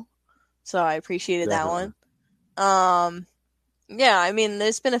true. So I appreciated that one. Yeah, I mean,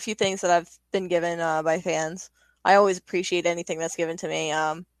 there's been a few things that I've been given by fans. I always appreciate anything that's given to me.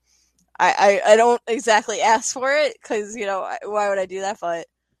 I don't exactly ask for it because, why would I do that? But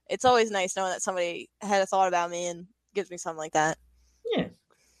it's always nice knowing that somebody had a thought about me and gives me something like that. Yeah,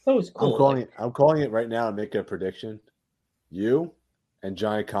 that was cool. I'm calling it right now and making a prediction. You and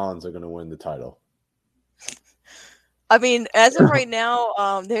Johnny Collins are going to win the title. I mean, as of right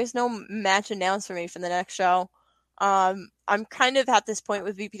now, there's no match announced for me for the next show. I'm kind of at this point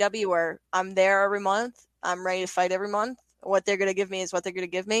with BPW where I'm there every month. I'm ready to fight every month. What they're gonna give me is what they're gonna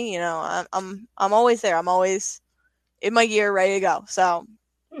give me. I'm always there. I'm always in my gear, ready to go. So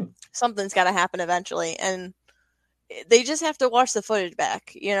something's got to happen eventually, and they just have to watch the footage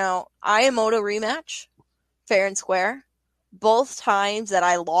back. Iamoto rematch, fair and square. Both times that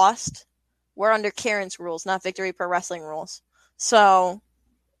I lost were under Karen's rules, not Victory Pro Wrestling rules. So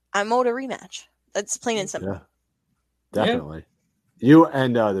Iamoto rematch. That's plain and simple. Yeah, definitely. Yeah. You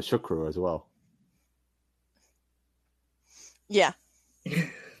and the Shook Crew as well. Yeah.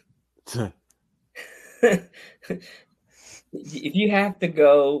 If you have to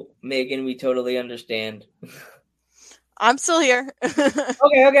go, Megan, we totally understand. I'm still here.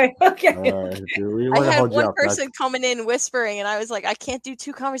 Okay. Right, dude, I had one person coming in whispering, and I was like, I can't do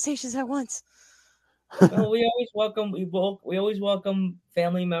two conversations at once. Well, we always welcome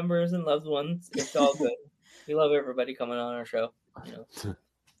family members and loved ones. It's all good. We love everybody coming on our show,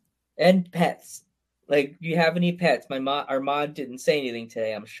 and pets. You have any pets? Our mod didn't say anything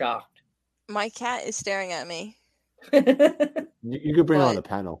today. I'm shocked. My cat is staring at me. You could bring her on the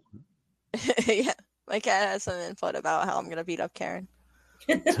panel. Yeah, my cat has some input about how I'm going to beat up Karen.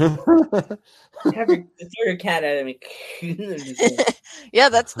 Have your, throw your cat at me. Yeah,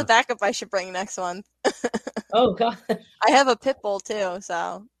 that's the backup I should bring next month. Oh god. I have a pit bull too,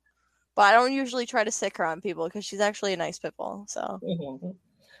 so. But I don't usually try to sick her on people because she's actually a nice pit bull. So.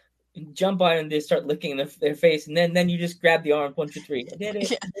 Jump on and they start licking their face, and then you just grab the arm. 1, 2, 3. I did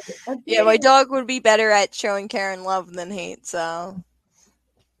it. Yeah. I did Yeah, my it. dog would be better at showing care and love than hate. So.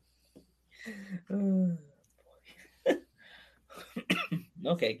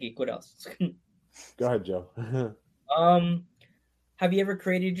 Okay, geek. What else? Go ahead, Joe. Have you ever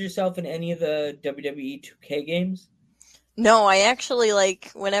created yourself in any of the WWE 2K games? No, I actually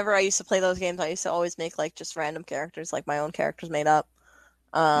like whenever I used to play those games, I used to always make like just random characters, like my own characters made up.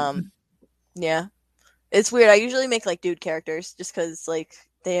 Yeah, it's weird. I usually make like dude characters just because like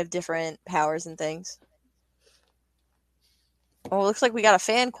they have different powers and things. Oh, it looks like we got a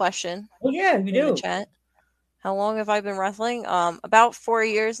fan question Oh yeah, we in the do. chat. How long have I been wrestling? About 4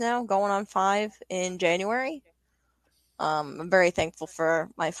 years now, going on 5 in January. I'm very thankful for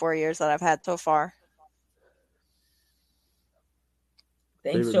my 4 years that I've had so far.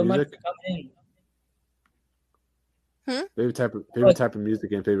 Thanks Favorite so much music? for coming in. Favorite type of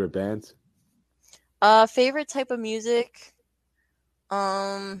music and favorite bands? Favorite type of music?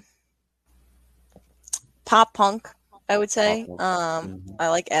 Pop punk, I would say. I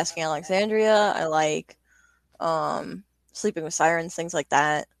like Asking Alexandria. I like Sleeping with Sirens, things like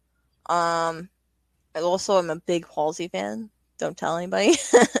that. I also am a big Halsey fan. Don't tell anybody.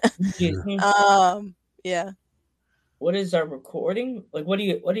 Yeah. What is our recording? Like, what do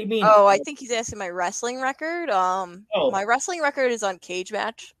you mean? Oh, I think he's asking my wrestling record. Oh. My wrestling record is on Cage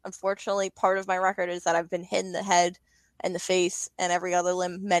Match. Unfortunately, part of my record is that I've been hit in the head and the face and every other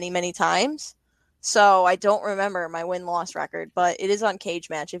limb many, many times. So I don't remember my win-loss record, but it is on Cage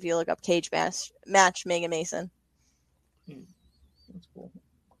Match. If you look up Cage Match Megan Mason. That's cool.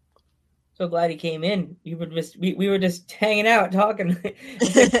 So glad he came in. We were just hanging out talking.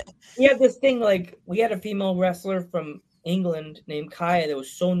 We had this thing, like, we had a female wrestler from England named Kaya that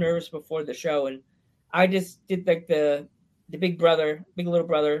was so nervous before the show, and I just did like the big little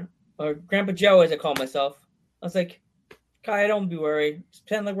brother, or Grandpa Joe as I call myself. I was like, Kaya, don't be worried. Just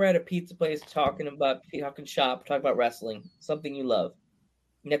pretend like we're at a pizza place talking shop, talking about wrestling, something you love.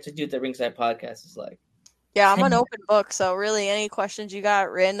 And that's what Dude That Ringside Podcast is like. Yeah, I'm an open book, so really any questions you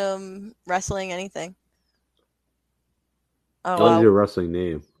got, random wrestling, anything. Oh, what is your wrestling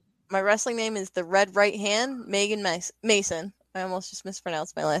name? My wrestling name is the Red Right Hand, Megan Mason. I almost just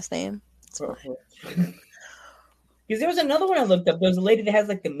mispronounced my last name. Because there was another one I looked up. There's a lady that has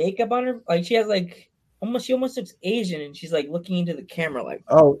like the makeup on her. Like she has like she almost looks Asian, and she's like looking into the camera like.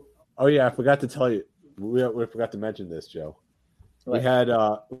 Oh yeah, I forgot to tell you. We forgot to mention this, Joe. What?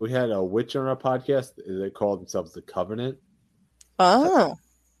 We had a witch on our podcast. They called themselves the Covenant. Oh.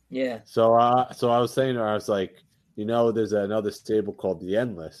 Yeah. So I was saying to her, I was like, there's another stable called the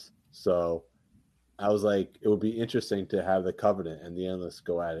Endless. So I was like, it would be interesting to have the Covenant and the Endless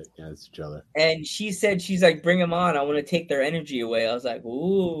go at it against each other. And she said, she's like, bring them on. I want to take their energy away. I was like,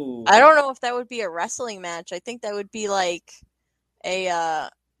 ooh. I don't know if that would be a wrestling match. I think that would be like a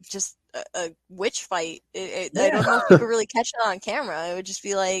just a witch fight. I don't know if you could really catch it on camera. It would just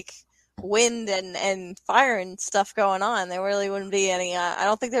be like wind and fire and stuff going on. There really wouldn't be any. I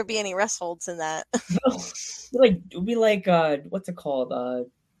don't think there'd be any rest holds in that. It would be like what's it called?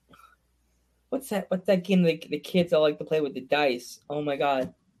 What's that game the kids all like to play with the dice? Oh my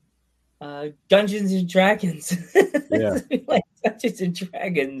god. Dungeons and Dragons. Yeah. Like Dungeons and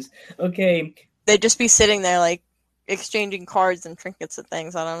Dragons. Okay. They'd just be sitting there like exchanging cards and trinkets and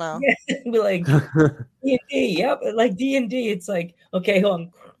things. I don't know. Yeah, be like D&D. Yep, like D&D. It's like, okay, hold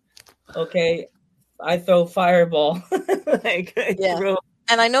on. Okay, I throw fireball. Yeah.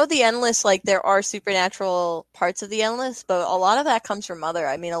 And I know the Endless, like there are supernatural parts of the Endless, but a lot of that comes from Mother.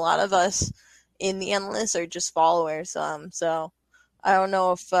 I mean, a lot of us in the Endless are just followers. So I don't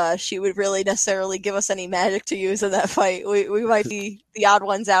know if she would really necessarily give us any magic to use in that fight. We might be the odd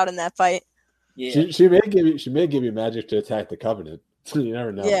ones out in that fight. Yeah. She may give you magic to attack the Covenant. You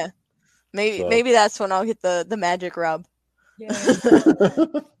never know. Yeah. Maybe that's when I'll get the magic rub. Yeah.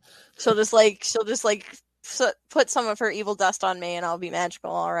 She'll just like put some of her evil dust on me, and I'll be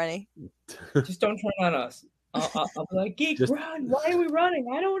magical already. Just don't turn on us. I'll be like, Geek, run! Why are we running?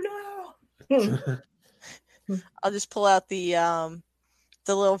 I don't know. I'll just pull out the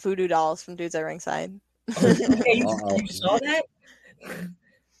little voodoo dolls from Dudes at Ringside. You saw that?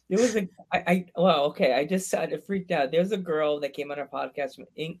 There was I just freaked out. There's a girl that came on our podcast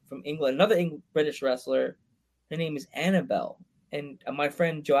from England, another British wrestler. Her name is Annabelle, and my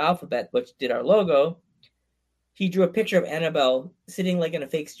friend Joe Alphabet, which did our logo, he drew a picture of Annabelle sitting like in a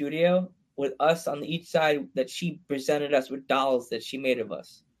fake studio with us on each side that she presented us with dolls that she made of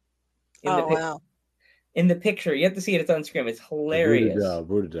us. Wow. In the picture, you have to see it. It's on Instagram. It's hilarious.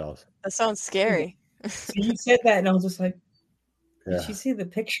 Voodoo dolls. That sounds scary. So you said that, and I was just like, "Did she see the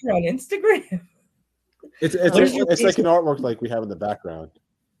picture on Instagram?" It's like an artwork like we have in the background.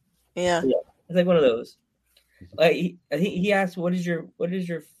 Yeah. It's like one of those. I think he asked, "What is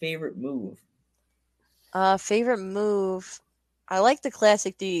your favorite move?" Favorite move. I like the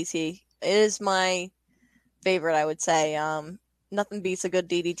classic DDT. It is my favorite, I would say. Nothing beats a good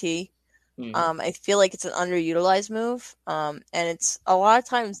DDT. I feel like it's an underutilized move. And it's a lot of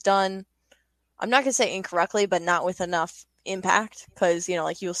times done, I'm not gonna say incorrectly, but not with enough impact, because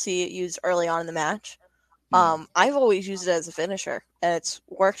like you'll see it used early on in the match. I've always used it as a finisher, and it's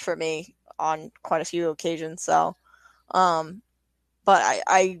worked for me on quite a few occasions. So, but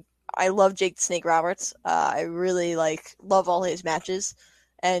I love Jake the Snake Roberts. I really love all his matches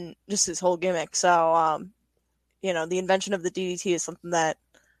and just his whole gimmick. So, the invention of the DDT is something that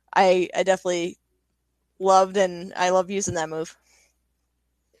I definitely loved, and I love using that move.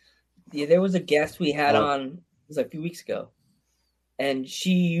 Yeah, there was a guest we had on, it was a few weeks ago, and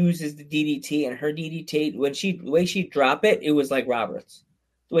she uses the DDT, and her DDT, the way she drop it, it was like Roberts.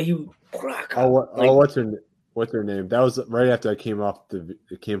 The way he what's her name? That was right after I came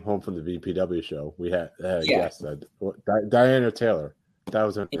home from the VPW show. We had a guest, Diana Taylor. That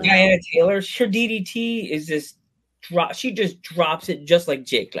was her name. Diana Taylor. Her DDT is just she just drops it just like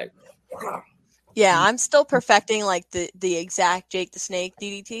Jake, like. Yeah, I'm still perfecting the exact Jake the Snake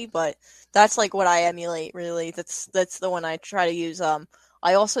DDT, but that's what I emulate. Really, that's the one I try to use.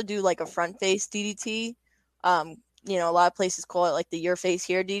 I also do a front face DDT. A lot of places call it the your face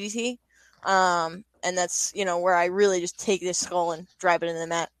here DDT. And that's where I really just take this skull and drive it in the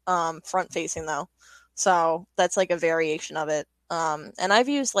mat. Front facing though, so that's a variation of it. And I've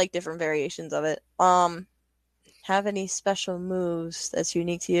used different variations of it. Have any special moves that's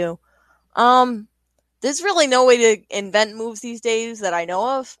unique to you? There's really no way to invent moves these days that I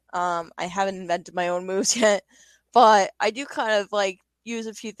know of. I haven't invented my own moves yet, but I do kind of use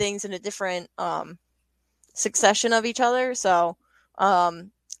a few things in a different succession of each other. So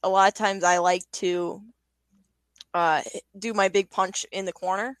a lot of times I like to do my big punch in the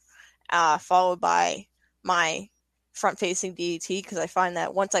corner, followed by my front-facing DDT, because I find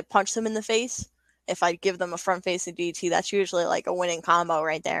that once I punch them in the face, if I give them a front-facing DDT, that's usually a winning combo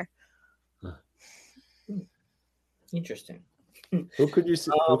right there. Interesting. Who could you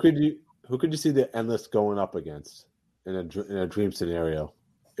see? Who could you see the Endless going up against in a dream scenario?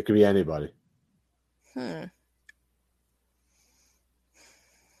 It could be anybody.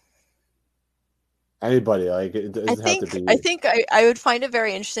 Anybody, it doesn't have to be. I think I would find it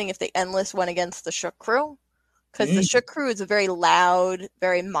very interesting if the Endless went against the Shook Crew, because the Shook Crew is a very loud,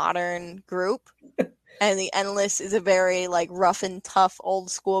 very modern group, and the Endless is a very rough and tough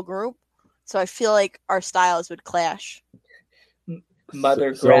old school group. So I feel like our styles would clash.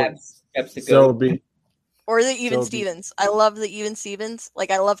 Mother grabs the goat. Or the Even Stevens. I love the Even Stevens.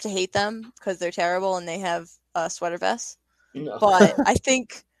 I love to hate them because they're terrible and they have sweater vests. No. But I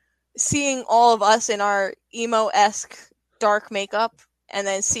think seeing all of us in our emo-esque dark makeup and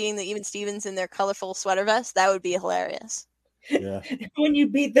then seeing the Even Stevens in their colorful sweater vests, that would be hilarious. Yeah. When you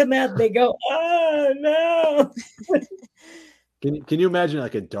beat them out, they go, "Oh no!" Can you imagine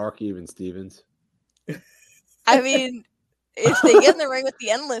a dark Even Stevens? I mean, if they get in the ring with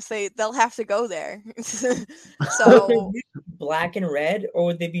the Endless, they'll have to go there. So black and red, or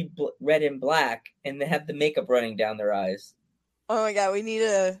would they be red and black, and they have the makeup running down their eyes? Oh my god, we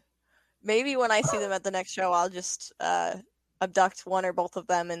need maybe when I see them at the next show, I'll just abduct one or both of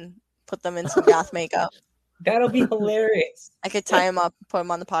them and put them in some goth makeup. That'll be hilarious. I could tie them up and put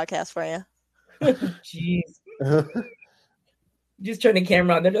them on the podcast for you. Jeez. Just turn the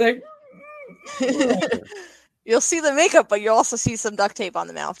camera on. They're like, you'll see the makeup, but you'll also see some duct tape on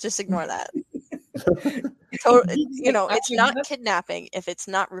the mouth. Just ignore that. It's not kidnapping if it's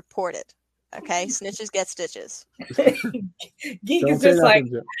not reported. Okay, snitches get stitches. Geek is just like,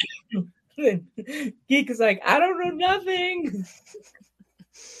 Geek is like, I don't know nothing.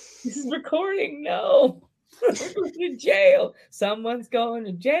 This is recording. No. We're going to jail. Someone's going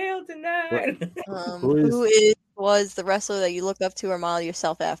to jail tonight. Who was the wrestler that you look up to or model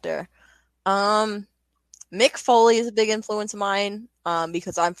yourself after? Mick Foley is a big influence of mine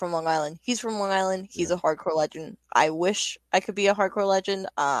because I'm from Long Island. He's from Long Island. He's a hardcore legend. I wish I could be a hardcore legend.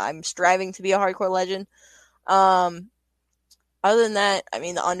 I'm striving to be a hardcore legend. Other than that, I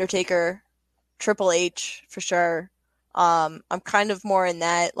mean, The Undertaker, Triple H for sure. I'm kind of more in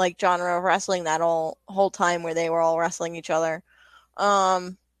that like genre of wrestling that whole time where they were all wrestling each other.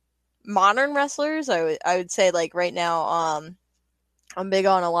 Modern wrestlers, I would say like right now, I'm big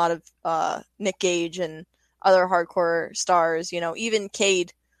on a lot of Nick Gage and other hardcore stars. Even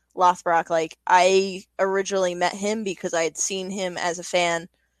Cade Lothbrok. Like I originally met him because I had seen him as a fan,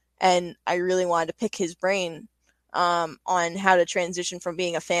 and I really wanted to pick his brain on how to transition from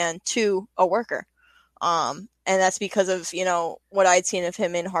being a fan to a worker. And that's because of what I'd seen of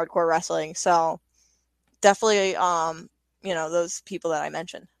him in hardcore wrestling. So definitely, those people that I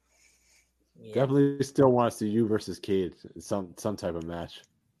mentioned. Yeah. Definitely still want to see you versus Cade in some type of match.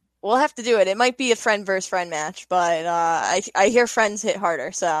 We'll have to do it. It might be a friend versus friend match, but I hear friends hit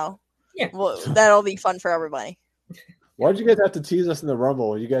harder, so Yeah. that'll be fun for everybody. Why did you guys have to tease us in the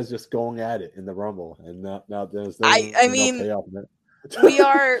Rumble? You guys just going at it in the Rumble, and now there's no payoff in it.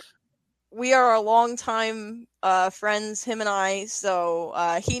 we are a long time friends, him and I. So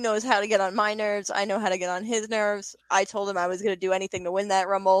he knows how to get on my nerves. I know how to get on his nerves. I told him I was going to do anything to win that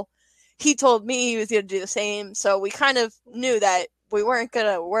Rumble. He told me he was going to do the same. So we kind of knew that we weren't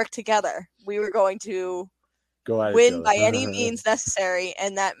going to work together. We were going to go at win by any means necessary,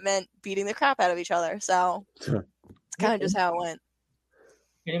 and that meant beating the crap out of each other. So it's kind of just how it went.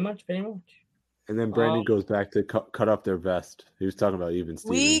 Pretty much. And then Brandon goes back to cut off their vest. He was talking about even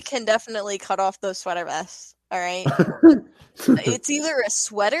Stevens. We can definitely cut off those sweater vests. All right. It's either a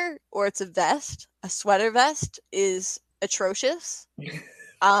sweater or it's a vest. A sweater vest is atrocious.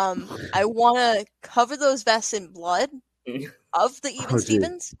 I want to cover those vests in blood of the Even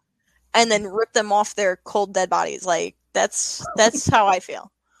Stevens and then rip them off their cold dead bodies. Like that's how I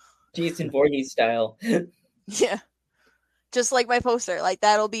feel. Jason Voorhees style. Yeah. Just like my poster. Like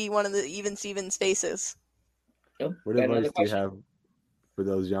that'll be one of the Even Stevens faces. Nope. What advice do you have for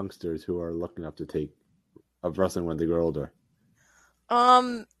those youngsters who are looking up to take of wrestling when they grow older?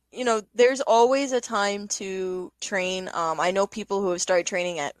 There's always a time to train. I know people who have started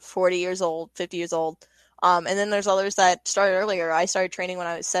training at 40 years old, 50 years old. And then there's others that started earlier. I started training when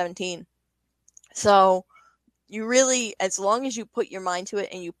I was 17. So you really, as long as you put your mind to it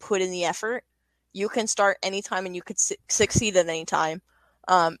and you put in the effort, you can start anytime and you could succeed at any time.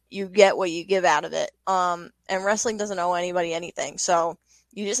 You get what you give out of it. And wrestling doesn't owe anybody anything. So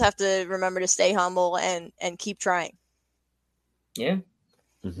you just have to remember to stay humble and keep trying. Yeah.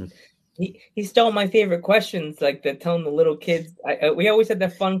 Mm-hmm. He stole my favorite questions, like telling the little kids. We always had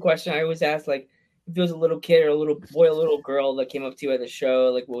that fun question. I always asked, like, if there was a little kid or a little boy, or a little girl that came up to you at the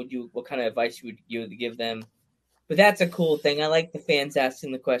show, like, what kind of advice you would give them? But that's a cool thing. I like the fans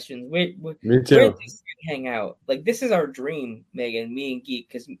asking the questions. Me too. Where does this hang out? Like, this is our dream, Megan, me and Geek,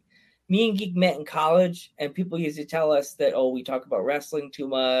 because me and Geek met in college, and people used to tell us that, oh, we talk about wrestling too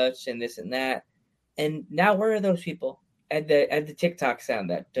much and this and that. And now where are those people? At the TikTok sound,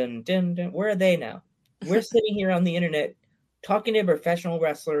 that dun dun dun, where are they now? We're sitting here on the internet talking to professional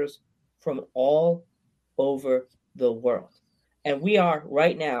wrestlers from all over the world. And we are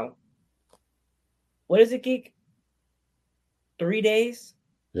right now, what is it, Geek? 3 days?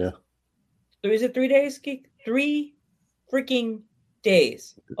 Yeah. Is it 3 days, Geek? 3 freaking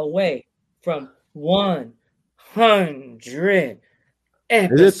days away from 100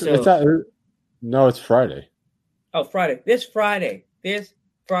 episodes. No, it's Friday. Oh, Friday. This Friday,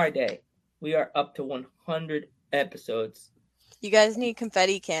 we are up to 100 episodes. You guys need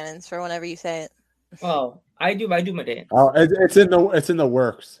confetti cannons for whenever you say it. Oh, I do my dance. Oh, it's in the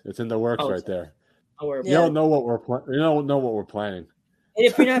works. It's in the works right there. Oh, you don't know what we're planning. You don't know what we're planning. And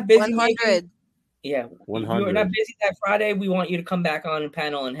if you're not busy, 100. Yeah, 100. If you're not busy that Friday, we want you to come back on a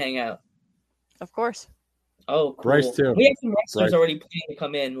panel and hang out. Of course. Oh, cool. Bryce too. We have some wrestlers already planning to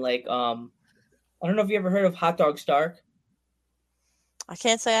come in. Like, I don't know if you ever heard of Hot Dog Stark. I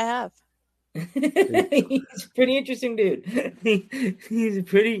can't say I have. He's a pretty interesting dude. He's a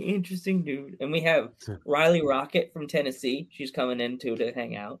pretty interesting dude. And we have Riley Rocket from Tennessee. She's coming in too to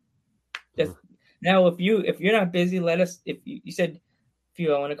hang out. Now, if you're not busy, let us. If you said if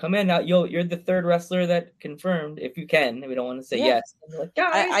you want to come in, now you're the third wrestler that confirmed. If you can, we don't want to say yes. Like,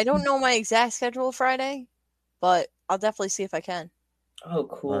 I don't know my exact schedule Friday, but I'll definitely see if I can. Oh,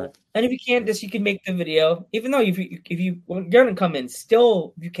 cool! Right. And if you can't, you can make the video. Even though if you're gonna come in,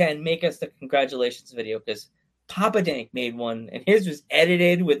 still you can make us the congratulations video because Papa Dank made one, and his was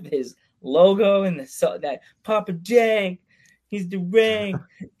edited with his logo and that Papa Dank. He's the ring.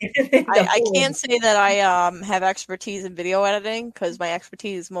 I can't say that I have expertise in video editing because my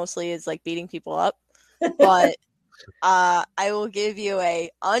expertise mostly is like beating people up. But I will give you a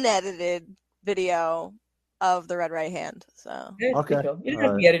unedited video of the Red Right Hand. So okay, you don't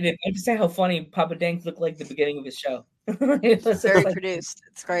have to be edited. I'm just saying how funny Papa Dank looked like at the beginning of his show. It's very produced.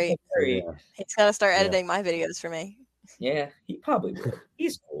 It's great. Very, He's got to start editing my videos for me. yeah, he probably will.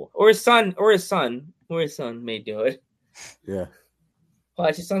 He's cool. Or his son may do it. Yeah.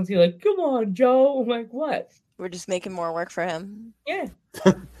 Watch his son's like, come on, Joe. I'm like, what? We're just making more work for him. Yeah.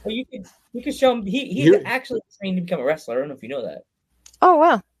 Well, you could show him. He's actually trained to become a wrestler. I don't know if you know that. Oh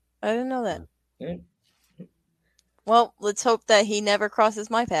wow, I didn't know that. Yeah. Well, let's hope that he never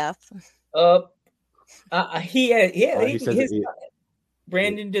crosses my path.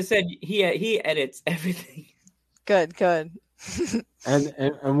 Brandon just said he edits everything. Good. And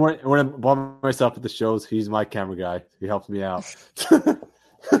when I'm by myself at the shows, he's my camera guy. He helps me out.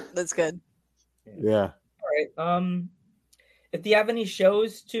 That's good. Yeah. All right. If you have any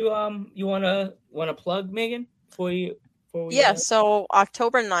shows to you wanna plug, Megan, before yeah. So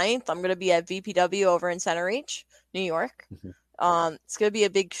October 9th, I'm gonna be at VPW over in Center Reach, New York. Mm-hmm. It's gonna be a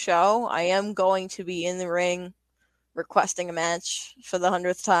big show. I am going to be in the ring requesting a match for the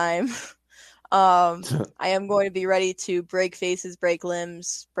 100th time. I am going to be ready to break faces, break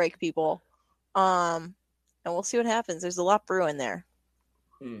limbs, break people. And we'll see what happens. There's a lot brewing there.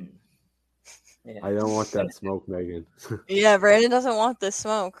 Yeah. I don't want that smoke, Megan. Yeah, Brandon doesn't want this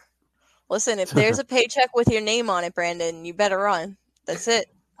smoke. Listen, if there's a paycheck with your name on it, Brandon, you better run. That's it.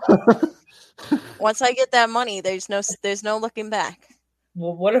 Once I get that money, there's no looking back.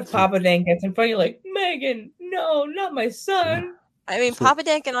 Well, what if Papa Dan gets in front of you like, Megan, no, not my son? I mean, Papa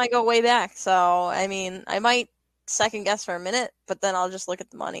Dank and I go way back, so I mean, I might second guess for a minute, but then I'll just look at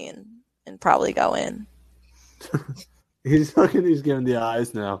the money and probably go in. He's giving the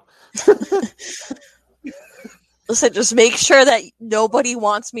eyes now. Listen, just make sure that nobody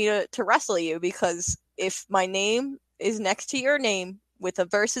wants me to wrestle you, because if my name is next to your name with a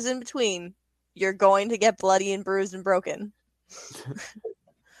verses in between, you're going to get bloody and bruised and broken.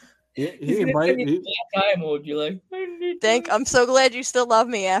 He invited me. Dank, I'm so glad you still love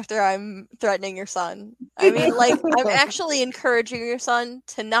me after I'm threatening your son. I mean, like, I'm actually encouraging your son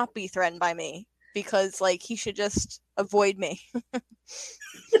to not be threatened by me, because, like, he should just avoid me.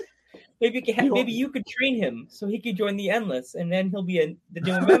 Maybe you could train him so he could join the Endless, and then he'll be the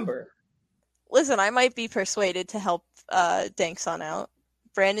new member. Listen, I might be persuaded to help Dank's son out.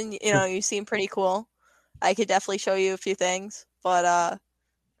 Brandon, you seem pretty cool. I could definitely show you a few things, but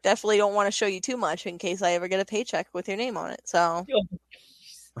definitely don't want to show you too much in case I ever get a paycheck with your name on it. So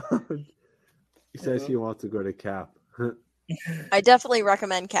he says he wants to go to Cap. I definitely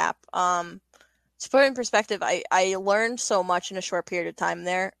recommend Cap. To put it in perspective, I learned so much in a short period of time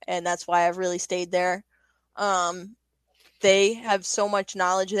there, and that's why I've really stayed there. They have so much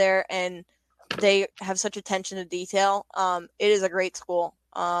knowledge there, and they have such attention to detail. It is a great school.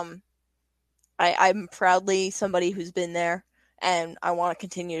 I'm proudly somebody who's been there, and I want to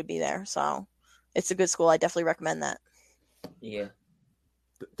continue to be there. So it's a good school. I definitely recommend that. Yeah.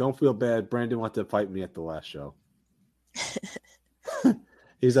 Don't feel bad. Brandon wanted to fight me at the last show.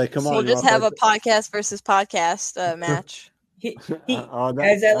 He's like, come on. We'll just have a podcast versus podcast match.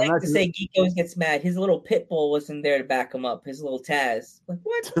 As I like to say, Geek always gets mad. His little pit bull wasn't there to back him up. His little Taz. Like,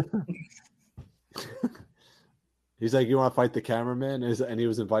 what? He's like, you want to fight the cameraman? And he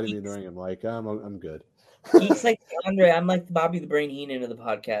was inviting me in the ring. I'm like, I'm good. Geek's like Andre. I'm like Bobby the Brain Heenan of the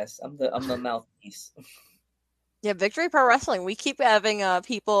podcast. I'm the mouthpiece. Yeah, Victory Pro Wrestling. We keep having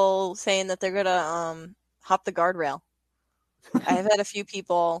people saying that they're gonna hop the guardrail. I have had a few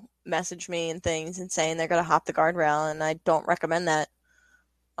people message me and things and saying they're gonna hop the guardrail, and I don't recommend that.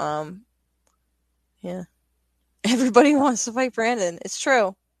 Yeah. Everybody wants to fight Brandon. It's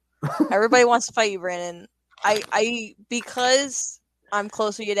true. Everybody wants to fight you, Brandon. I because I'm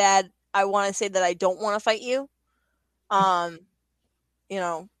close with your dad, I want to say that I don't want to fight you. But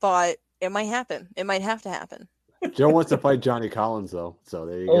it might happen. It might have to happen. Joe wants to fight Johnny Collins, though. So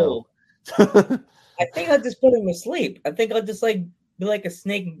there you go. I think I'll just put him to sleep. I think I'll just be like a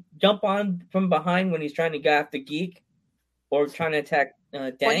snake, jump on from behind when he's trying to go after Geek or trying to attack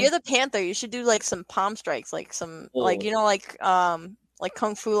Dank. When you're the Panther, you should do like some palm strikes, like some like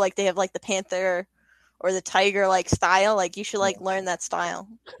Kung Fu, like they have like the Panther or the Tiger like style. Like you should learn that style.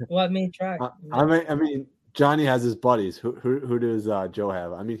 Well, I mean, try. I mean, Johnny has his buddies. Who does Joe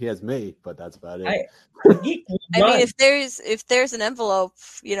have? I mean, he has me, but that's about it. I mean, if there's an envelope,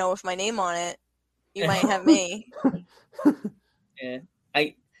 with my name on it, you might have me. Yeah,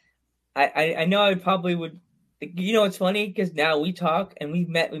 I know I probably would. It's funny because now we talk and we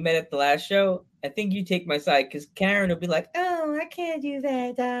met at the last show. I think you take my side because Karen will be like, "Oh, I can't do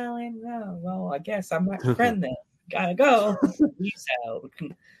that, darling." Oh, well, I guess I'm not your friend then. Gotta go. Peace out.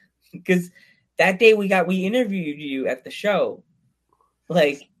 Because that day we interviewed you at the show.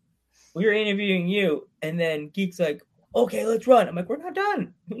 Like we were interviewing you, and then Geek's like, okay, let's run. I'm like, we're not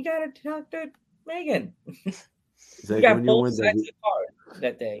done. We gotta talk to Megan. It's We like got when you both win sides of the, the card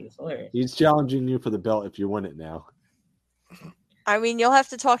that day. It's hilarious. he's challenging you for the belt if you win it now. I mean, you'll have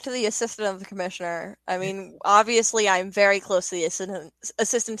to talk to the assistant of the commissioner. I mean, obviously, I'm very close to the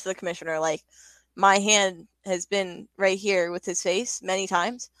assistant to the commissioner. Like, my hand has been right here with his face many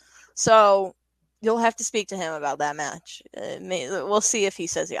times. So, you'll have to speak to him about that match. We'll see if he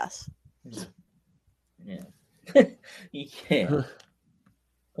says yes. Yeah. Yeah.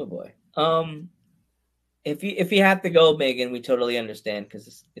 Oh boy. If you have to go, Megan, we totally understand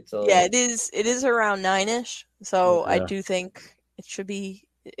because it's a Yeah, it is around 9ish. So I Yeah. do think it should be.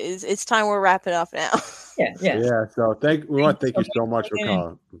 It's time we're wrapping up now. yeah. Yeah. So we want to thank you so much for Megan.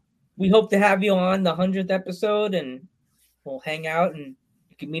 calling. We hope to have you on the 100th episode, and we'll hang out and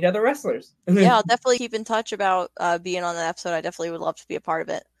you can meet other wrestlers. Yeah, I'll definitely keep in touch about being on that episode. I definitely would love to be a part of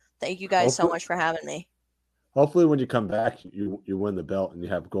it. Thank you guys so Hopefully- much for having me. Hopefully, when you come back, you win the belt and you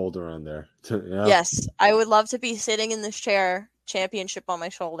have gold around there. Yeah. Yes, I would love to be sitting in this chair, championship on my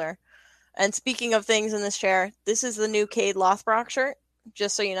shoulder. And speaking of things in this chair, this is the new Cade Lothbrock shirt,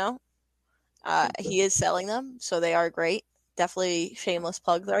 just so you know. He is selling them, so they are great. Definitely shameless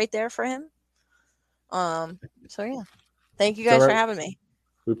plug right there for him. So yeah. Thank you guys for having me.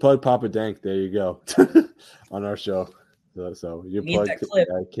 We plugged Papa Dank. There you go. On our show. So you Need plugged that clip.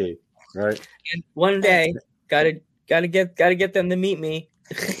 Kate, right? And one day, gotta get them to meet me.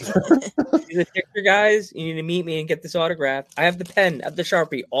 The picture guys, you need to meet me and get this autograph. I have the pen, I have the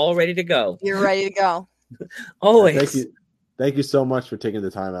Sharpie, all ready to go. You're ready to go. Always. Thank you so much for taking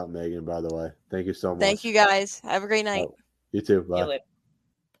the time out, Megan. By the way, thank you so much. Thank you guys. Have a great night. You too. Bye.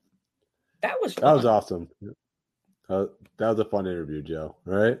 That was fun. That was awesome. That was a fun interview, Joe.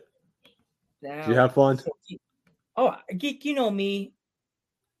 All right? Did you have fun? Oh, Geek, you know me.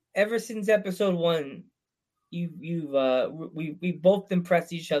 Ever since episode 1, we both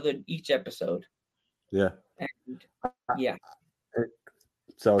impressed each other each episode. Yeah. And yeah.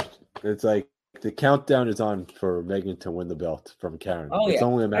 So it's like the countdown is on for Megan to win the belt from Karen. Oh, it's yeah.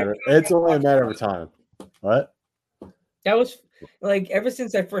 only a matter. It's only a matter of time. What? That was like ever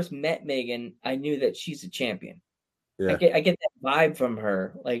since I first met Megan, I knew that she's a champion. Yeah. I get that vibe from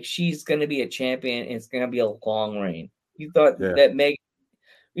her. Like she's gonna be a champion and it's gonna be a long reign. You thought that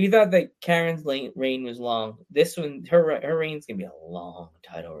Karen's reign was long. This one, her reign's gonna be a long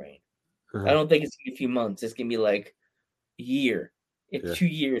title reign. Uh-huh. I don't think it's gonna be a few months. It's gonna be like a year. It's 2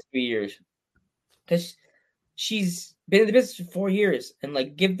 years, 3 years. Because she's been in the business for 4 years, and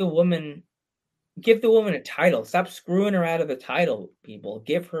like give the woman a title. Stop screwing her out of the title, people.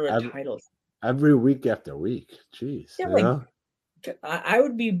 Give her a title. Every week after week. Jeez. Yeah, I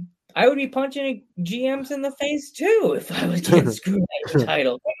would be punching GMs in the face too if I was getting screwed out of the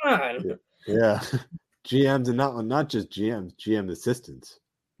title. Come on. Yeah. GMs and not just GMs, GM assistants.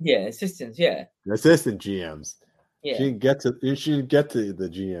 Yeah, assistants, yeah. Assistant GMs. Yeah. She didn't get to the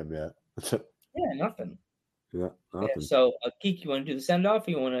GM yet. Yeah, nothing. Yeah, nothing. Yeah, so, Geek, you want to do the send off,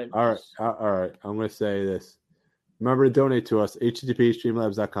 or you want to? All right. I'm going to say this. Remember to donate to us.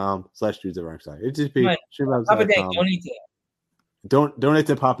 http://streamlabs.com/dudes at ringside. http://streamlabs.com. Donate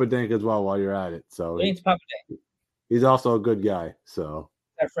to Papa Dank as well while you're at it. So donate to Papa Dank. He's also a good guy. So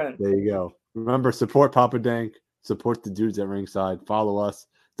our friend. There you go. Remember, support Papa Dank. Support the dudes at ringside. Follow us.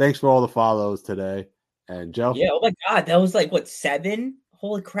 Thanks for all the follows today. And Joe. Yeah. Oh my God, that was like what, 7?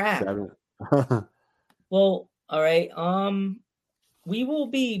 Holy crap. 7. Well, all right. We will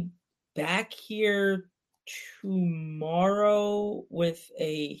be back here tomorrow with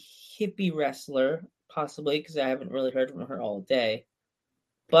a hippie wrestler, possibly, because I haven't really heard from her all day.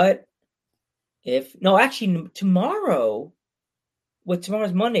 But tomorrow.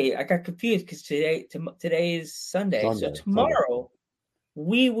 Tomorrow's Monday. I got confused because today is Sunday. So tomorrow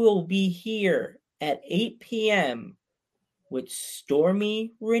we will be here at 8 p.m. with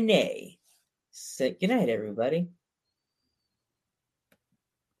Stormy Renee. Say good night, everybody.